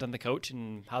really depends on the coach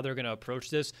and how they're going to approach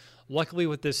this. Luckily,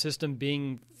 with this system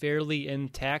being fairly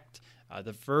intact,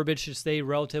 the verbiage should stay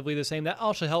relatively the same. That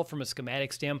also help from a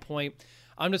schematic standpoint.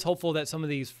 I'm just hopeful that some of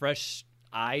these fresh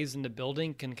eyes in the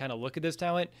building can kind of look at this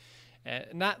talent.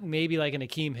 Not maybe like an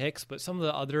Akeem Hicks, but some of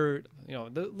the other,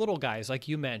 the little guys like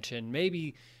you mentioned.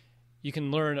 Maybe you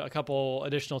can learn a couple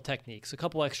additional techniques, a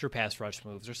couple extra pass rush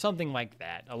moves, or something like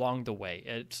that along the way.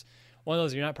 It's one of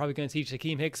those you're not probably going to teach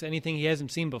Akeem Hicks anything he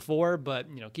hasn't seen before, but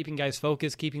keeping guys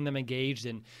focused, keeping them engaged,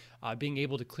 and being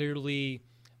able to clearly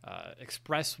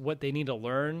express what they need to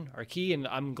learn are key. And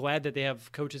I'm glad that they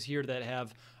have coaches here that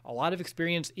have a lot of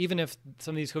experience. Even if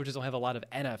some of these coaches don't have a lot of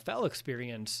NFL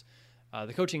experience,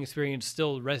 the coaching experience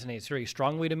still resonates very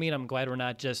strongly to me. And I'm glad we're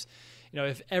not just,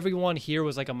 if everyone here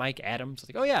was like a Mike Adams,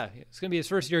 like, oh yeah, it's going to be his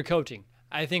first year coaching,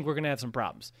 I think we're going to have some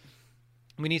problems.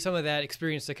 We need some of that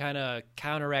experience to kind of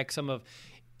counteract some of,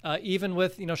 even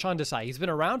with, Sean Desai, he's been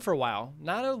around for a while,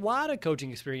 not a lot of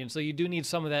coaching experience. So you do need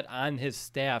some of that on his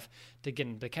staff to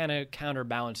kind of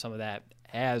counterbalance some of that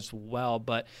as well.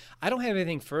 But I don't have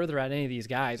anything further on any of these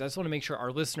guys. I just want to make sure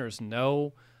our listeners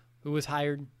know who was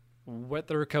hired, what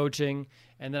they're coaching.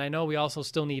 And then I know we also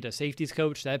still need a safeties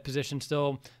coach. That position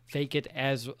still vacant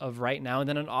as of right now. And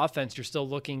then on offense, you're still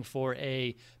looking for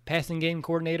a passing game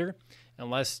coordinator,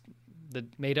 unless the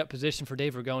made-up position for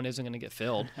Dave Ragone isn't going to get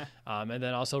filled. And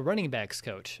then also running backs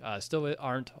coach. Still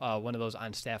aren't one of those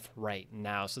on staff right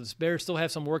now. So the Bears still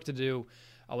have some work to do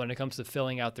when it comes to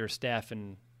filling out their staff,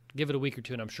 and give it a week or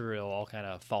two, and I'm sure it'll all kind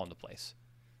of fall into place.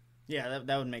 Yeah,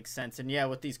 that would make sense. And yeah,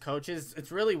 with these coaches,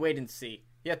 it's really wait and see.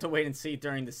 You have to wait and see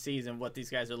during the season what these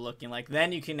guys are looking like.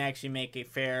 Then you can actually make a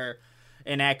fair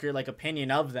and accurate opinion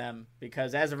of them.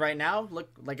 Because as of right now,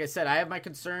 look, like I said, I have my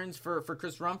concerns for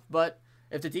Chris Rumph, but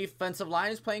if the defensive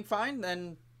line is playing fine,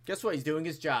 then guess what? He's doing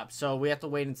his job. So we have to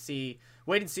wait and see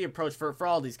approach for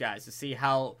all these guys to see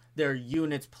how their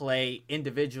units play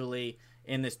individually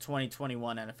in this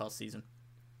 2021 NFL season.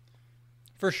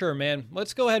 For sure, man.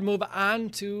 Let's go ahead and move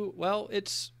on to,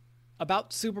 it's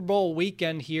about Super Bowl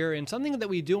weekend here. And something that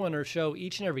we do on our show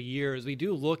each and every year is we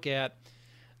do look at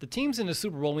the teams in the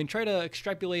Super Bowl. We try to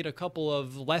extrapolate a couple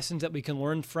of lessons that we can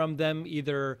learn from them,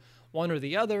 either one or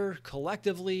the other,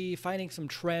 collectively, finding some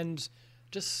trends,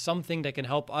 just something that can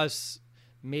help us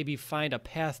maybe find a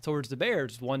path towards the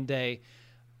Bears one day,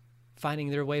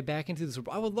 finding their way back into the Super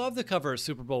Bowl. I would love to cover a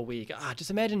Super Bowl week. Just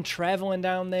imagine traveling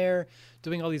down there,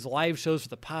 doing all these live shows for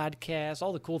the podcast,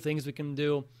 all the cool things we can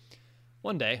do.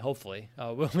 One day, hopefully,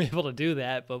 we'll be able to do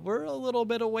that, but we're a little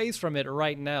bit a ways from it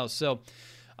right now. So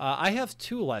I have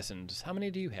 2 lessons. How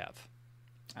many do you have?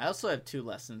 I also have 2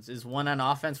 lessons. Is one on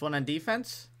offense, one on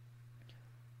defense?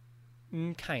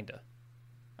 Kinda.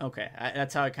 Okay,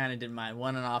 that's how I kind of did mine.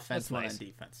 One on offense, that's one nice. on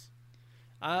defense.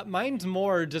 Mine's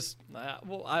more just,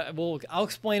 I'll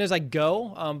explain as I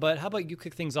go, but how about you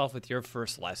kick things off with your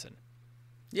first lesson?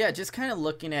 Yeah, just kind of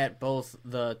looking at both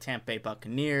the Tampa Bay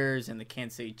Buccaneers and the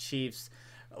Kansas City Chiefs.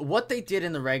 what they did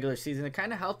in the regular season, it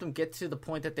kind of helped them get to the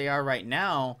point that they are right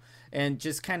now, and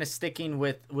just kind of sticking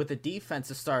with the defense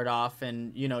to start off.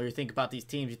 And, you know, you think about these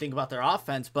teams, you think about their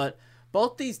offense, but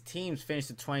both these teams finished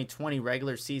the 2020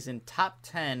 regular season top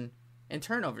 10 in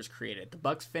turnovers created. The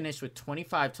Bucks finished with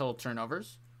 25 total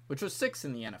turnovers, which was 6th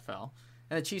in the NFL,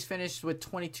 and the Chiefs finished with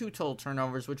 22 total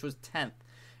turnovers, which was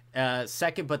 10th.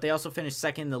 Second, but they also finished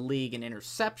second in the league in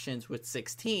interceptions with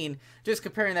 16. Just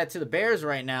comparing that to the Bears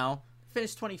right now,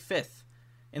 finished 25th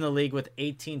in the league with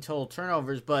 18 total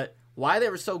turnovers. But why they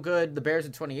were so good, the Bears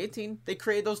in 2018, they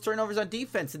created those turnovers on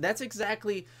defense, and that's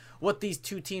exactly what these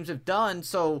two teams have done.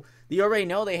 So you already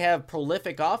know they have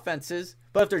prolific offenses,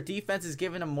 but if their defense is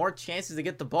giving them more chances to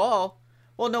get the ball,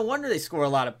 well, no wonder they score a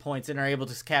lot of points and are able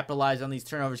to capitalize on these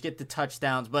turnovers, get the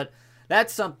touchdowns. But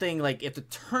that's something, like, if the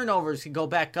turnovers can go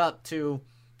back up to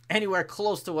anywhere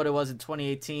close to what it was in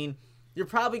 2018, you're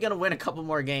probably going to win a couple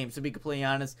more games, to be completely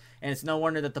honest. And it's no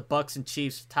wonder that the Bucks and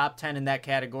Chiefs, top 10 in that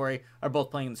category, are both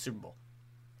playing in the Super Bowl.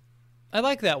 I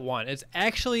like that one. It's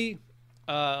actually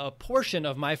a portion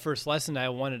of my first lesson I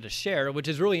wanted to share, which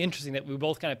is really interesting that we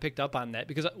both kind of picked up on that,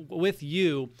 because with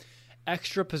you,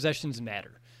 extra possessions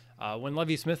matter. When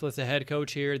Lovie Smith was the head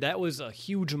coach here, that was a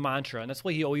huge mantra, and that's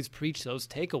why he always preached those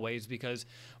takeaways because,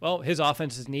 well, his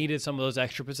offenses needed some of those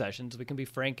extra possessions. We can be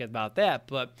frank about that,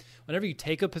 but whenever you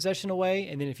take a possession away,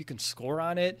 and then if you can score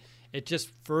on it, it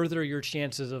just further your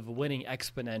chances of winning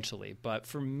exponentially. But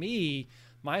for me,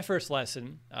 my first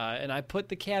lesson, and I put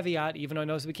the caveat, even though I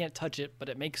know we can't touch it, but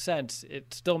it makes sense.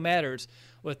 It still matters.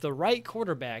 With the right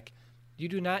quarterback, you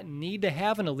do not need to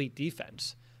have an elite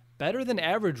defense. Better than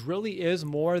average really is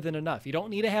more than enough. You don't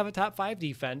need to have a top 5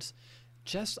 defense,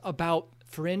 just about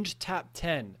fringe top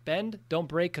 10. Bend, don't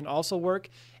break can also work,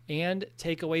 and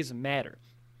takeaways matter.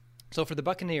 So for the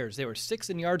Buccaneers, they were 6th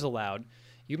in yards allowed.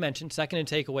 You mentioned 2nd in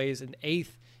takeaways and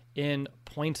 8th in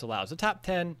points allowed. So top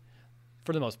 10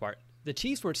 for the most part. The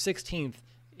Chiefs were 16th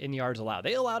in yards allowed.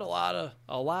 They allowed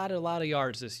a lot of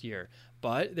yards this year,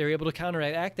 but they were able to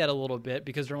counteract that a little bit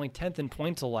because they're only 10th in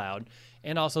points allowed,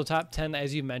 and also top 10,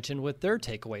 as you mentioned, with their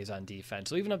takeaways on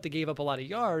defense. So even if they gave up a lot of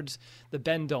yards, the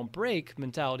bend don't break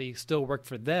mentality still worked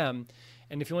for them.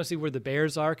 And if you want to see where the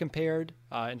Bears are compared,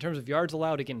 in terms of yards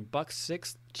allowed, again, Bucks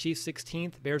 6th, Chiefs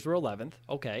 16th, Bears were 11th.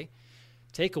 Okay.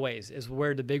 Takeaways is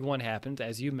where the big one happened,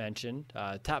 as you mentioned.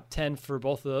 Top 10 for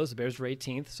both of those. The Bears were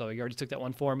 18th, so you already took that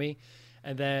one for me.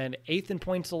 And then 8th in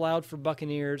points allowed for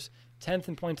Buccaneers, 10th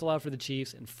in points allowed for the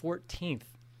Chiefs, and 14th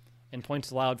in points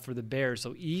allowed for the Bears.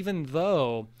 So even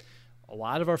though a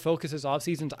lot of our focus is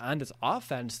offseason's on this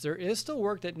offense, there is still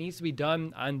work that needs to be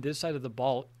done on this side of the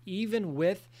ball. Even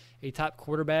with a top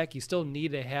quarterback, you still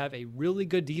need to have a really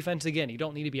good defense. Again, you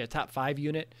don't need to be a top 5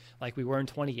 unit like we were in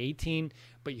 2018,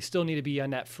 but you still need to be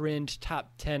on that fringe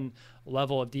top 10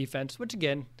 level of defense, which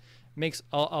again makes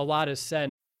a lot of sense.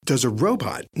 Does a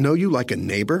robot know you like a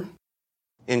neighbor?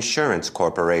 Insurance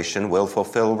Corporation will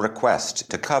fulfill requests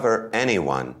to cover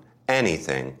anyone,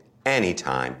 anything,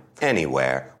 anytime,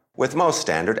 anywhere, with most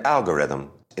standard algorithm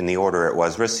in the order it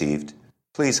was received.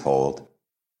 Please hold.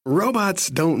 Robots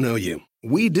don't know you.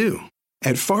 We do.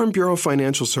 At Farm Bureau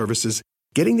Financial Services,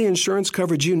 getting the insurance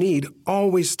coverage you need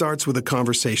always starts with a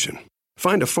conversation.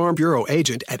 Find a Farm Bureau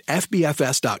agent at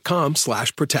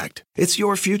fbfs.com/protect. It's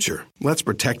your future. Let's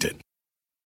protect it.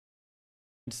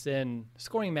 And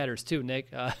scoring matters too,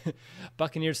 Nick.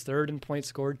 Buccaneers 3rd in points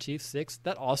scored, Chiefs 6th.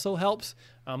 That also helps.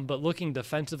 But looking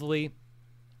defensively,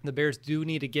 the Bears do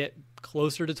need to get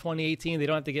closer to 2018. They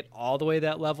don't have to get all the way to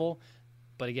that level.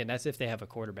 But again, that's if they have a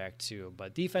quarterback too.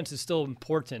 But defense is still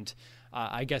important.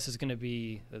 I guess is going to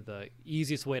be the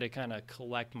easiest way to kind of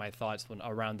collect my thoughts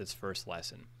around this first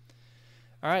lesson.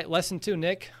 All right, lesson 2,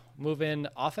 Nick. Move in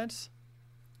offense.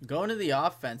 Going to the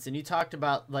offense, and you talked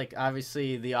about, like,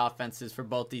 obviously the offenses for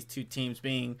both these two teams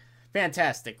being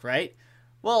fantastic, right?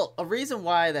 Well, a reason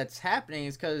why that's happening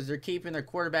is because they're keeping their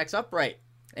quarterbacks upright.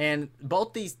 And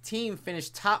both these teams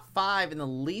finished top 5 in the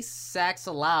least sacks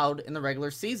allowed in the regular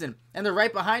season. And they're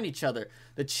right behind each other.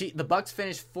 The Bucks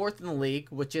finished 4th in the league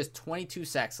with just 22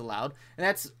 sacks allowed.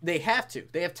 And they have to.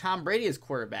 They have Tom Brady as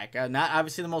quarterback. Not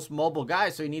obviously the most mobile guy,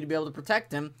 so you need to be able to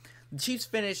protect him. The Chiefs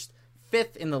finished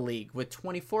 5th in the league with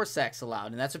 24 sacks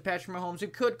allowed. And that's with Patrick Mahomes, who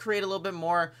could create a little bit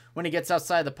more when he gets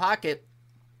outside the pocket.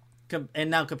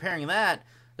 And now comparing that,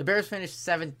 the Bears finished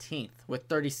 17th with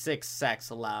 36 sacks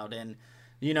allowed. And,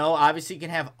 you know, obviously you can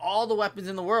have all the weapons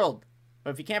in the world, but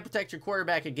if you can't protect your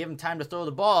quarterback and give him time to throw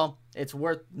the ball, it's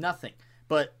worth nothing.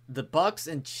 But the Bucks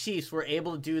and Chiefs were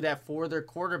able to do that for their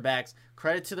quarterbacks.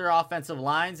 Credit to their offensive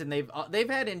lines, and they've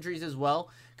had injuries as well,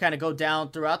 kind of go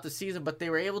down throughout the season, but they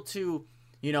were able to,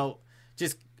 you know,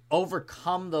 just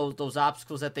overcome those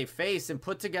obstacles that they face and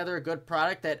put together a good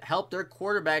product that helped their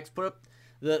quarterbacks put up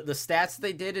the stats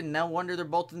they did, and no wonder they're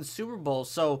both in the Super Bowl.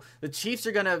 So the Chiefs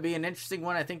are going to be an interesting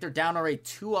one. I think they're down already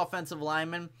 2 offensive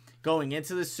linemen going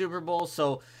into the Super Bowl.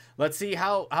 So let's see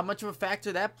how much of a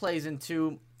factor that plays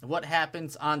into what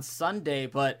happens on Sunday.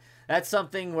 But that's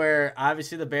something where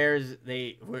obviously the Bears,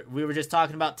 we were just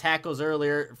talking about tackles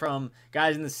earlier from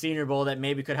guys in the Senior Bowl that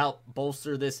maybe could help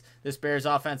bolster this Bears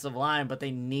offensive line, but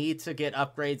they need to get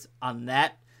upgrades on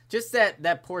that, just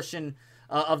that portion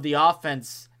of the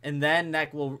offense, and then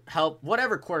that will help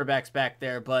whatever quarterback's back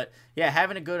there. But yeah,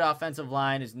 having a good offensive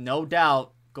line is no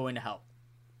doubt going to help.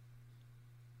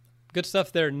 Good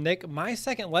stuff there, Nick. My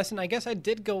second lesson, I guess I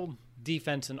did go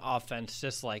defense and offense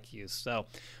just like you. So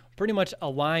pretty much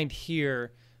aligned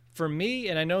here for me.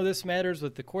 And I know this matters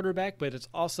with the quarterback, but it's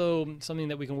also something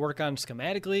that we can work on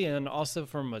schematically and also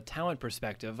from a talent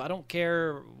perspective. I don't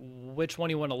care which one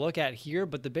you want to look at here,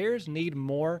 but the Bears need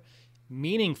more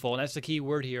meaningful, and that's the key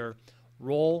word here,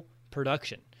 role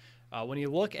production. When you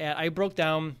look at, I broke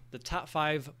down the top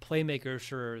 5 playmakers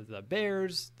for the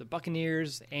Bears, the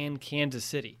Buccaneers, and Kansas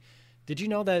City. Did you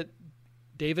know that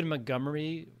David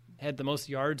Montgomery had the most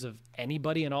yards of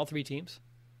anybody in all 3 teams?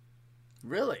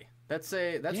 Really? That's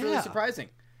really surprising.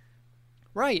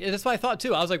 Right, and that's what I thought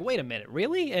too. I was like, wait a minute,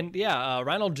 really? And yeah,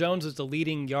 Ronald Jones is the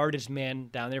leading yardage man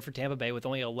down there for Tampa Bay with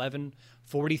only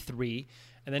 1143.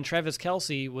 And then Travis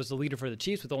Kelce was the leader for the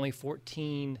Chiefs with only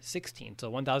 1416, so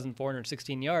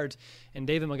 1,416 yards. And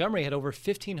David Montgomery had over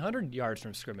 1,500 yards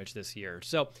from scrimmage this year.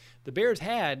 So the Bears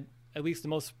had at least the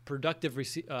most productive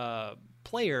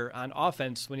player on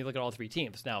offense when you look at all 3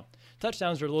 teams. Now,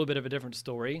 touchdowns are a little bit of a different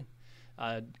story.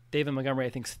 David Montgomery, I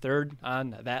think, is 3rd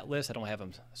on that list. I don't have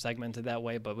him segmented that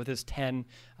way, but with his 10,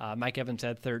 Mike Evans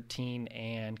had 13,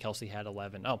 and Kelce had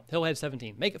 11. Oh, Hill had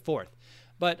 17. Make it 4th.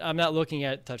 But I'm not looking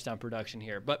at touchdown production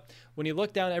here. But when you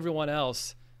look down at everyone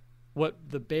else, what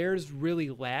the Bears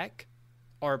really lack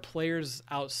are players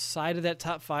outside of that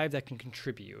top 5 that can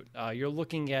contribute. You're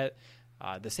looking at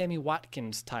the Sammy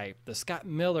Watkins type, the Scott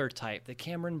Miller type, the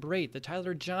Cameron Brate, the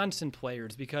Tyler Johnson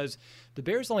players, because the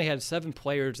Bears only had 7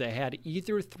 players that had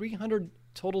either 300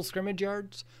 total scrimmage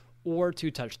yards or 2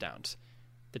 touchdowns.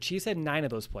 The Chiefs had 9 of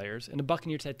those players, and the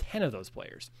Buccaneers had 10 of those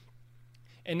players.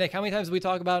 And Nick, how many times do we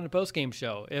talk about in a postgame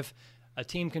show, if a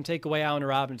team can take away Allen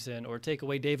Robinson or take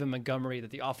away David Montgomery,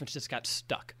 that the offense just got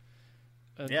stuck?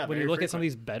 When you look at some of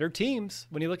these better teams,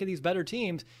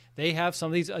 they have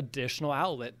some of these additional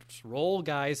outlets, role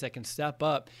guys that can step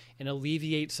up and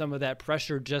alleviate some of that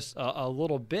pressure just a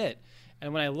little bit.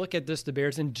 And when I look at this, the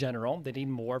Bears in general, they need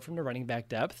more from the running back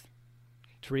depth.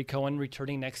 Tariq Cohen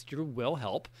returning next year will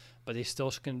help, but they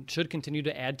still should continue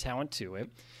to add talent to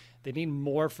it. They need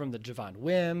more from the Javon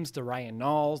Wims, the Ryan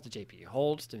Knowles, the J.P.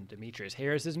 Holtz, the Demetrius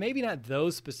Harris's. Maybe not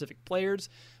those specific players,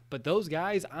 but those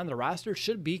guys on the roster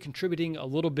should be contributing a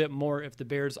little bit more if the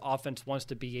Bears offense wants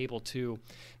to be able to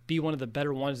be one of the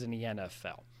better ones in the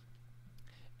NFL.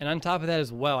 And on top of that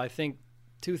as well, I think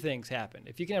 2 things happen.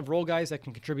 If you can have role guys that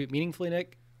can contribute meaningfully,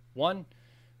 Nick, 1,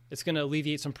 it's going to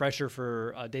alleviate some pressure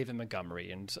for David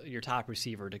Montgomery and your top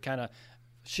receiver to kind of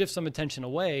shift some attention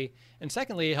away. And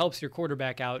secondly, it helps your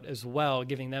quarterback out as well,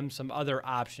 giving them some other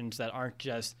options that aren't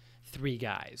just 3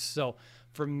 guys. So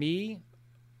for me,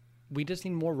 we just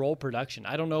need more role production.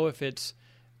 I don't know if it's,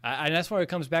 and that's where it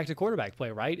comes back to quarterback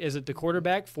play, right? Is it the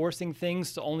quarterback forcing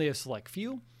things to only a select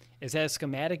few? Is that a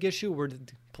schematic issue where the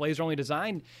plays are only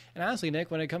designed? And honestly, Nick,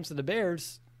 when it comes to the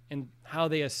Bears and how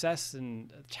they assess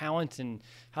and talent and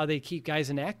how they keep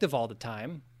guys inactive all the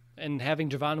time and having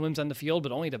Javon Wims on the field,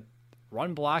 but only to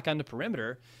run block on the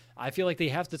perimeter, I feel like they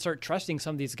have to start trusting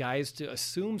some of these guys to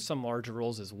assume some larger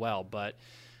roles as well. But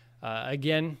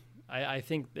again, I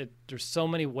think that there's so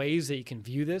many ways that you can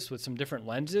view this with some different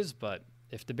lenses, but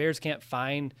if the Bears can't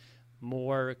find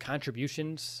more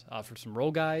contributions for some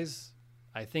role guys,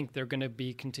 I think they're going to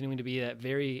be continuing to be that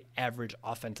very average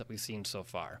offense that we've seen so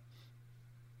far.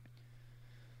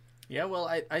 Yeah, well,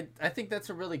 I think that's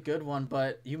a really good one,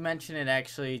 but you mentioned it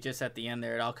actually just at the end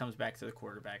there. It all comes back to the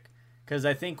quarterback. Because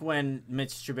I think when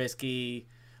Mitch Trubisky,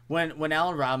 when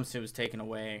Allen Robinson was taken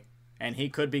away, and he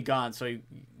could be gone, so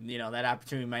that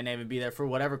opportunity might not even be there for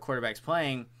whatever quarterback's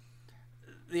playing,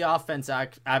 the offense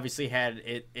obviously had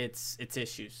its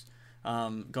issues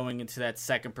going into that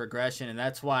second progression, and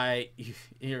that's why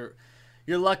you're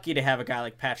lucky to have a guy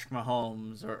like Patrick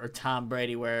Mahomes or Tom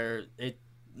Brady, where it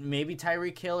maybe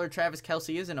Tyreek Hill or Travis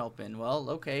Kelce isn't open. Well,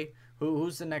 okay.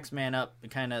 Who's the next man up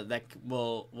kind of that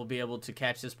will be able to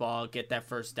catch this ball, get that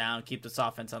first down, keep this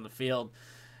offense on the field?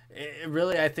 It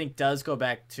really, I think, does go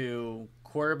back to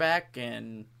quarterback,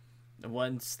 and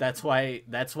That's why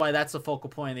that's the focal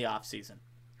point of the offseason.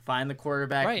 Find the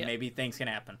quarterback, right. Maybe things can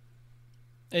happen.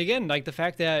 Again, like the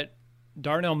fact that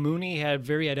Darnell Mooney had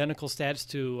very identical stats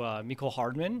to Mecole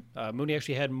Hardman. Mooney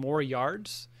actually had more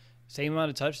yards, same amount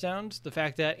of touchdowns. The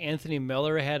fact that Anthony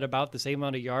Miller had about the same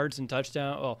amount of yards and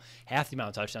touchdowns, well, half the amount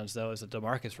of touchdowns, though, as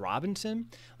DeMarcus Robinson.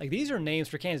 Like, these are names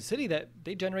for Kansas City that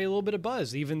they generate a little bit of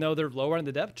buzz, even though they're lower on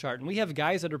the depth chart. And we have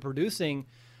guys that are producing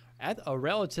at a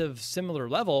relative similar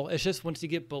level. It's just once you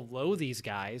get below these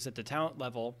guys at the talent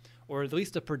level, or at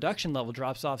least the production level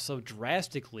drops off so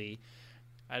drastically.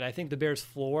 And I think the Bears'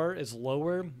 floor is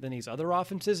lower than these other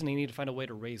offenses, and they need to find a way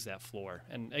to raise that floor.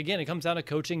 And again, it comes down to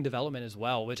coaching development as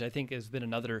well, which I think has been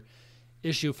another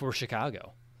issue for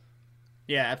Chicago.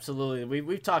 Yeah, absolutely.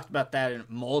 We've talked about that in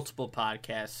multiple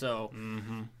podcasts. So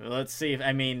let's see.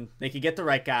 They could get the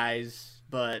right guys,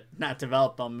 but not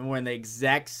develop them. We're in the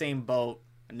exact same boat.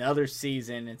 Another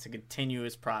season. It's a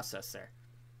continuous process there.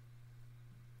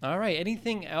 All right.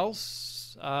 Anything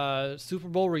else Super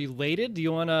Bowl related? Do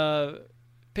you want to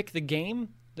pick the game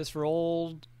just for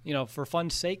for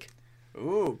fun's sake?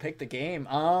 Ooh, pick the game.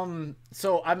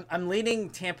 So I'm leaning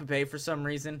Tampa Bay for some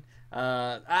reason.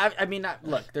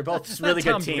 Look, they're both really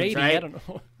good teams, Brady, right? I don't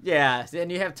know. Yeah, and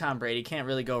you have Tom Brady. Can't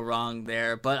really go wrong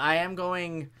there. But I am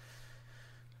going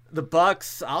the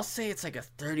Bucks. I'll say it's like a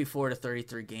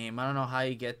 34-33 game. I don't know how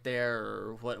you get there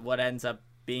or what ends up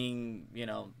being,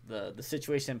 the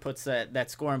situation puts that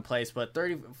score in place, but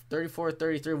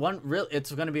 34-33,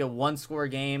 it's going to be a one-score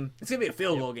game. It's going to be a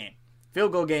field goal game.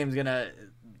 Field goal game is going to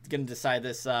decide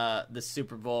this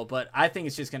Super Bowl, but I think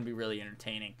it's just going to be really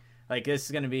entertaining. Like, this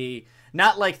is going to be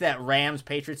not like that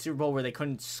Rams-Patriots Super Bowl where they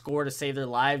couldn't score to save their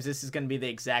lives. This is going to be the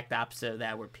exact opposite of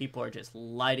that, where people are just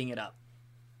lighting it up.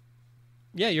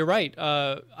 Yeah, you're right.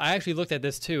 I actually looked at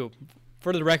this too.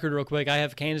 For the record, real quick, I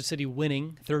have Kansas City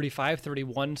winning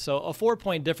 35-31, so a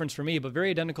 4-point difference for me, but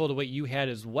very identical to what you had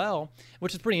as well,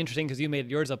 which is pretty interesting because you made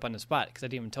yours up on the spot because I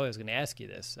didn't even tell you I was going to ask you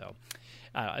this. So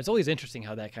it's always interesting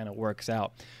how that kind of works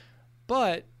out.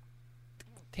 But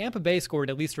Tampa Bay scored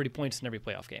at least 30 points in every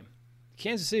playoff game.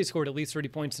 Kansas City scored at least 30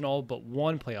 points in all but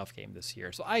one playoff game this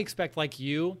year. So I expect, like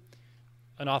you,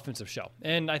 an offensive show.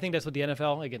 And I think that's what the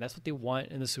NFL, again, that's what they want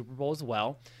in the Super Bowl as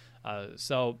well. It's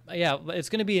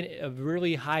going to be a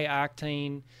really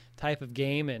high-octane type of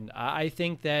game, and I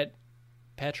think that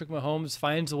Patrick Mahomes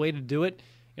finds a way to do it.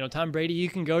 Tom Brady, you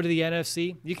can go to the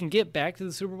NFC, you can get back to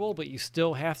the Super Bowl, but you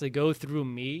still have to go through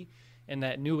me, and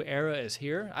that new era is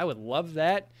here. I would love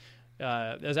that.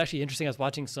 It was actually interesting. I was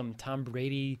watching some Tom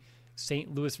Brady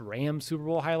St. Louis Rams Super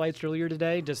Bowl highlights earlier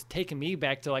today, just taking me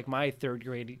back to like my third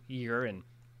grade year and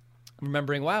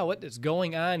remembering, wow, what is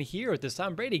going on here with this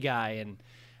Tom Brady guy? And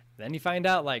then you find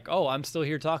out, like, oh, I'm still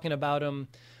here talking about him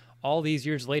all these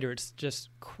years later. It's just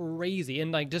crazy.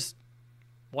 And, like, just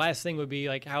last thing would be,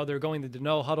 like, how they're going to the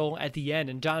no huddle at the end.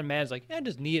 And John Madden's like,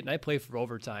 just knee it, and I play for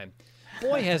overtime.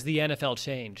 Boy, has the NFL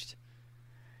changed.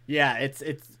 Yeah,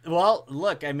 well,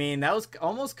 look, that was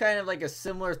almost kind of like a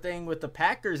similar thing with the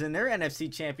Packers in their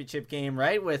NFC Championship game,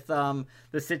 right? With the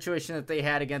situation that they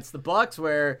had against the Bucs,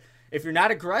 where if you're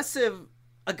not aggressive,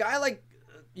 a guy like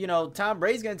Tom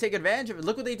Brady's going to take advantage of it.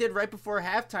 Look what they did right before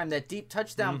halftime, that deep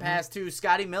touchdown pass to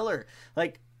Scotty Miller.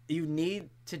 Like, you need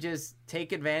to just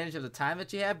take advantage of the time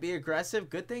that you have, be aggressive.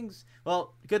 Good things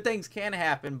can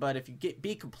happen, but if you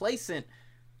be complacent,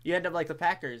 you end up like the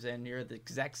Packers, and you're at the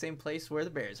exact same place where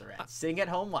the Bears are at. Sitting at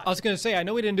home watching. I was going to say, I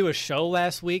know we didn't do a show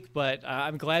last week, but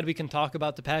I'm glad we can talk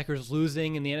about the Packers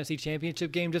losing in the NFC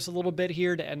Championship game just a little bit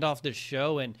here to end off this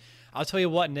show. And I'll tell you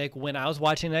what, Nick, when I was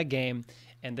watching that game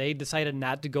and they decided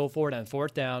not to go for it on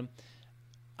fourth down,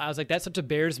 I was like, that's such a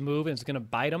Bears move, and it's going to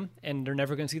bite them, and they're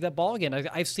never going to see that ball again.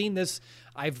 I've seen this.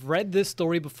 I've read this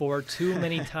story before too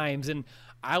many times, and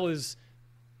I was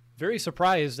very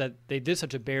surprised that they did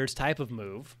such a Bears type of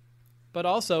move. But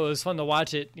also, it was fun to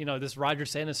watch it, this Roger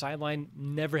Sanders sideline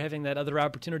never having that other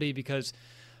opportunity, because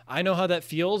I know how that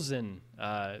feels, and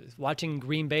watching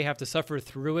Green Bay have to suffer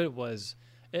through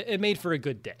it made for a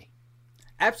good day.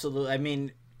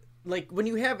 Absolutely. Like, when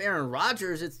you have Aaron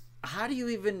Rodgers, it's how do you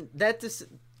even that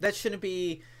shouldn't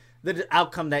be the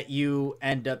outcome that you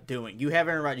end up doing. You have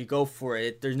Aaron Rodgers, you go for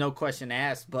it. There's no question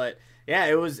asked. But yeah,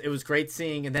 it was great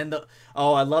seeing. And then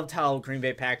I loved how Green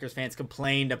Bay Packers fans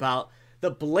complained about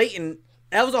the blatant.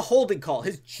 That was a holding call.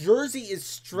 His jersey is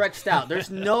stretched out.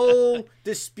 There's no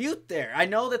dispute there. I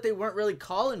know that they weren't really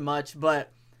calling much,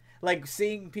 but like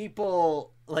seeing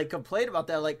people like complain about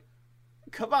that, like,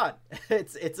 come on,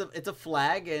 it's a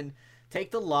flag, and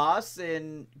take the loss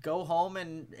and go home.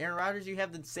 And Aaron Rodgers, you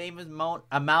have the same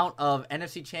amount of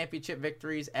NFC Championship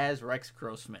victories as Rex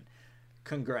Grossman.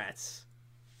 Congrats.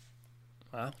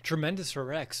 Wow, tremendous for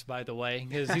Rex, by the way,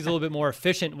 because he's a little bit more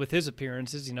efficient with his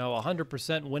appearances.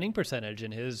 100% winning percentage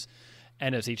in his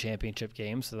NFC Championship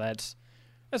game, so that's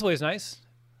always nice.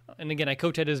 And again, I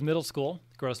coach at his middle school,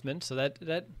 Grossman, so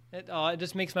it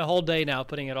just makes my whole day now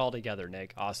putting it all together,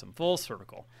 Nick. Awesome, full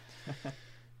circle.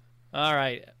 All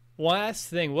right, last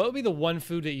thing, what would be the one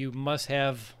food that you must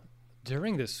have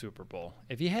during this Super Bowl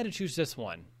if you had to choose just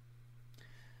one?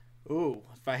 Ooh,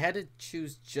 if I had to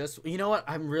choose just, you know what?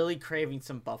 I'm really craving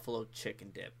some buffalo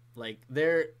chicken dip. Like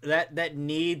that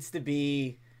needs to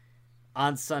be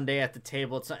on Sunday at the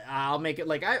table. I'll make it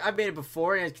like I made it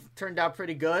before and it turned out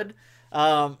pretty good.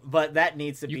 But that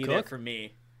needs to be there for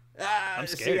me. I'm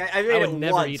scared. See, I made it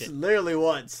once, literally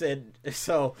once, and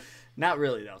so not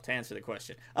really though. To answer the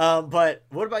question, but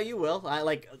what about you, Will?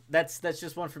 That's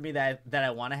just one for me that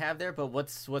I want to have there. But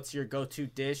what's your go-to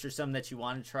dish or something that you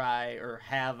want to try or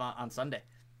have on Sunday?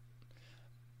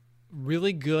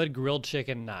 Really good grilled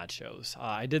chicken nachos.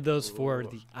 I did those for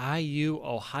the IU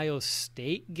Ohio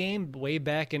State game way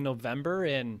back in November,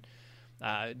 and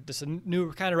just a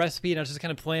new kind of recipe, and I was just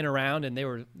kind of playing around, and they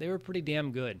were pretty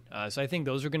damn good. So I think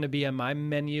those are going to be on my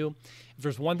menu. If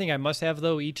there's one thing I must have,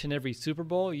 though, each and every Super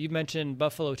Bowl, you mentioned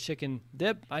buffalo chicken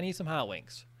dip. I need some hot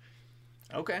wings.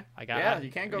 Okay. You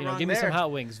can't go wrong there. Give me some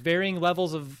hot wings. Varying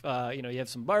levels of, you have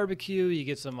some barbecue, you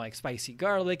get some like spicy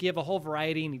garlic, you have a whole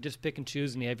variety, and you just pick and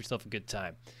choose, and you have yourself a good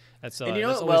time. That's and you know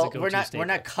that's what? Well, we're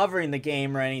not covering the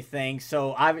game or anything,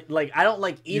 so I don't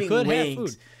like eating wings. Have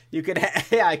food. You could,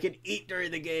 I could eat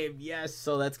during the game. Yes,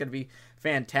 so that's gonna be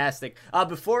fantastic.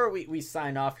 Before we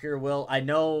sign off here, Will, I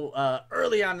know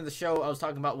early on in the show I was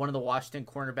talking about one of the Washington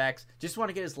cornerbacks. Just want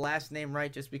to get his last name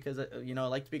right, just because I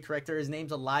like to be corrected. His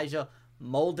name's Elijah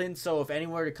Molden. So if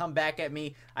anyone were to come back at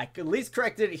me, I could at least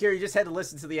correct it here. You just had to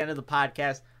listen to the end of the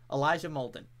podcast. Elijah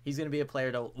Molden. He's gonna be a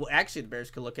player actually the Bears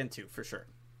could look into for sure.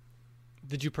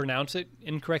 Did you pronounce it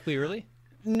incorrectly early?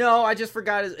 No, I just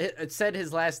forgot. It said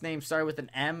his last name started with an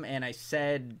M, and I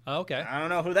said, okay. I don't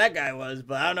know who that guy was,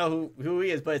 but I don't know who he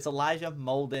is, but it's Elijah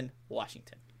Molden,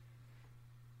 Washington.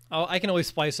 Oh, I can always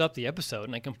spice up the episode,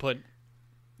 and I can put,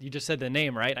 you just said the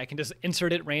name, right? I can just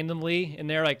insert it randomly in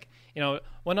there, like,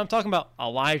 when I'm talking about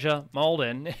Elijah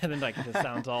Molden, and then it just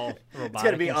sounds all robotic. It's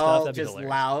going to be all just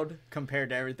loud compared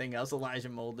to everything else, Elijah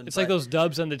Molden. It's like those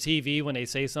dubs on the TV when they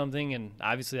say something, and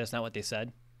obviously that's not what they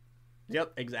said.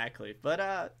 Yep, exactly.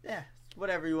 But,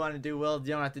 whatever you want to do, Will. You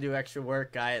don't have to do extra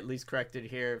work. I at least corrected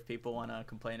here if people want to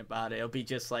complain about it. It'll be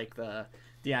just like the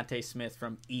Deontay Smith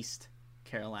from East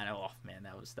Carolina. Oh, man,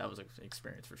 that was an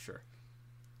experience for sure.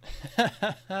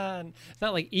 It's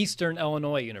not like Eastern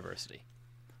Illinois University.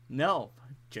 No.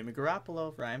 Jimmy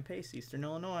Garoppolo, Ryan Pace, Eastern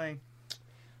Illinois.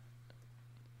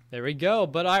 There we go.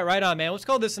 But all right on, man. Let's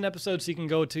call this an episode so you can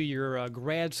go to your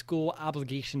grad school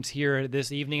obligations here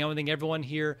this evening. I want to thank everyone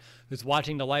here who's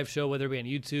watching the live show, whether it be on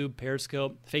YouTube,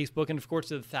 Periscope, Facebook, and, of course,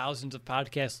 to the thousands of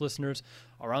podcast listeners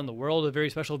around the world. A very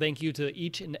special thank you to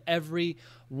each and every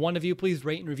one of you. Please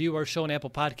rate and review our show on Apple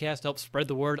Podcasts. Help spread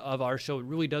the word of our show. It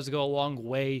really does go a long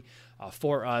way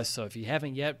for us. So if you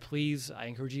haven't yet, please, I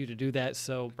encourage you to do that.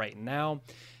 So right now.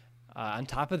 On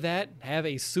top of that, have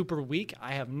a super week.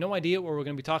 I have no idea what we're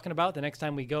going to be talking about the next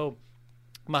time we go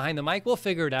behind the mic. We'll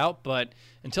figure it out. But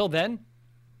until then,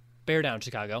 bear down,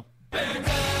 Chicago.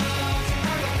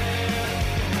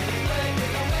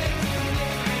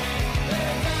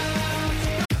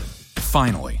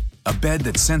 Finally, a bed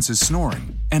that senses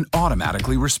snoring and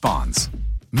automatically responds.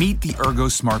 Meet the Ergo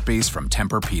Smart Base from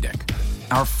Tempur-Pedic,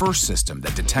 our first system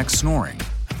that detects snoring,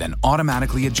 then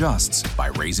automatically adjusts by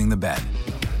raising the bed.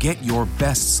 Get your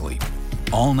best sleep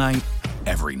all night,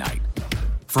 every night.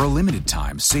 For a limited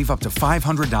time, save up to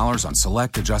 $500 on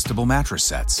select adjustable mattress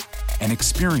sets and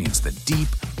experience the deep,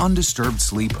 undisturbed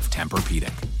sleep of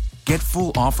Tempur-Pedic. Get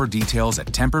full offer details at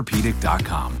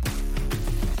TempurPedic.com.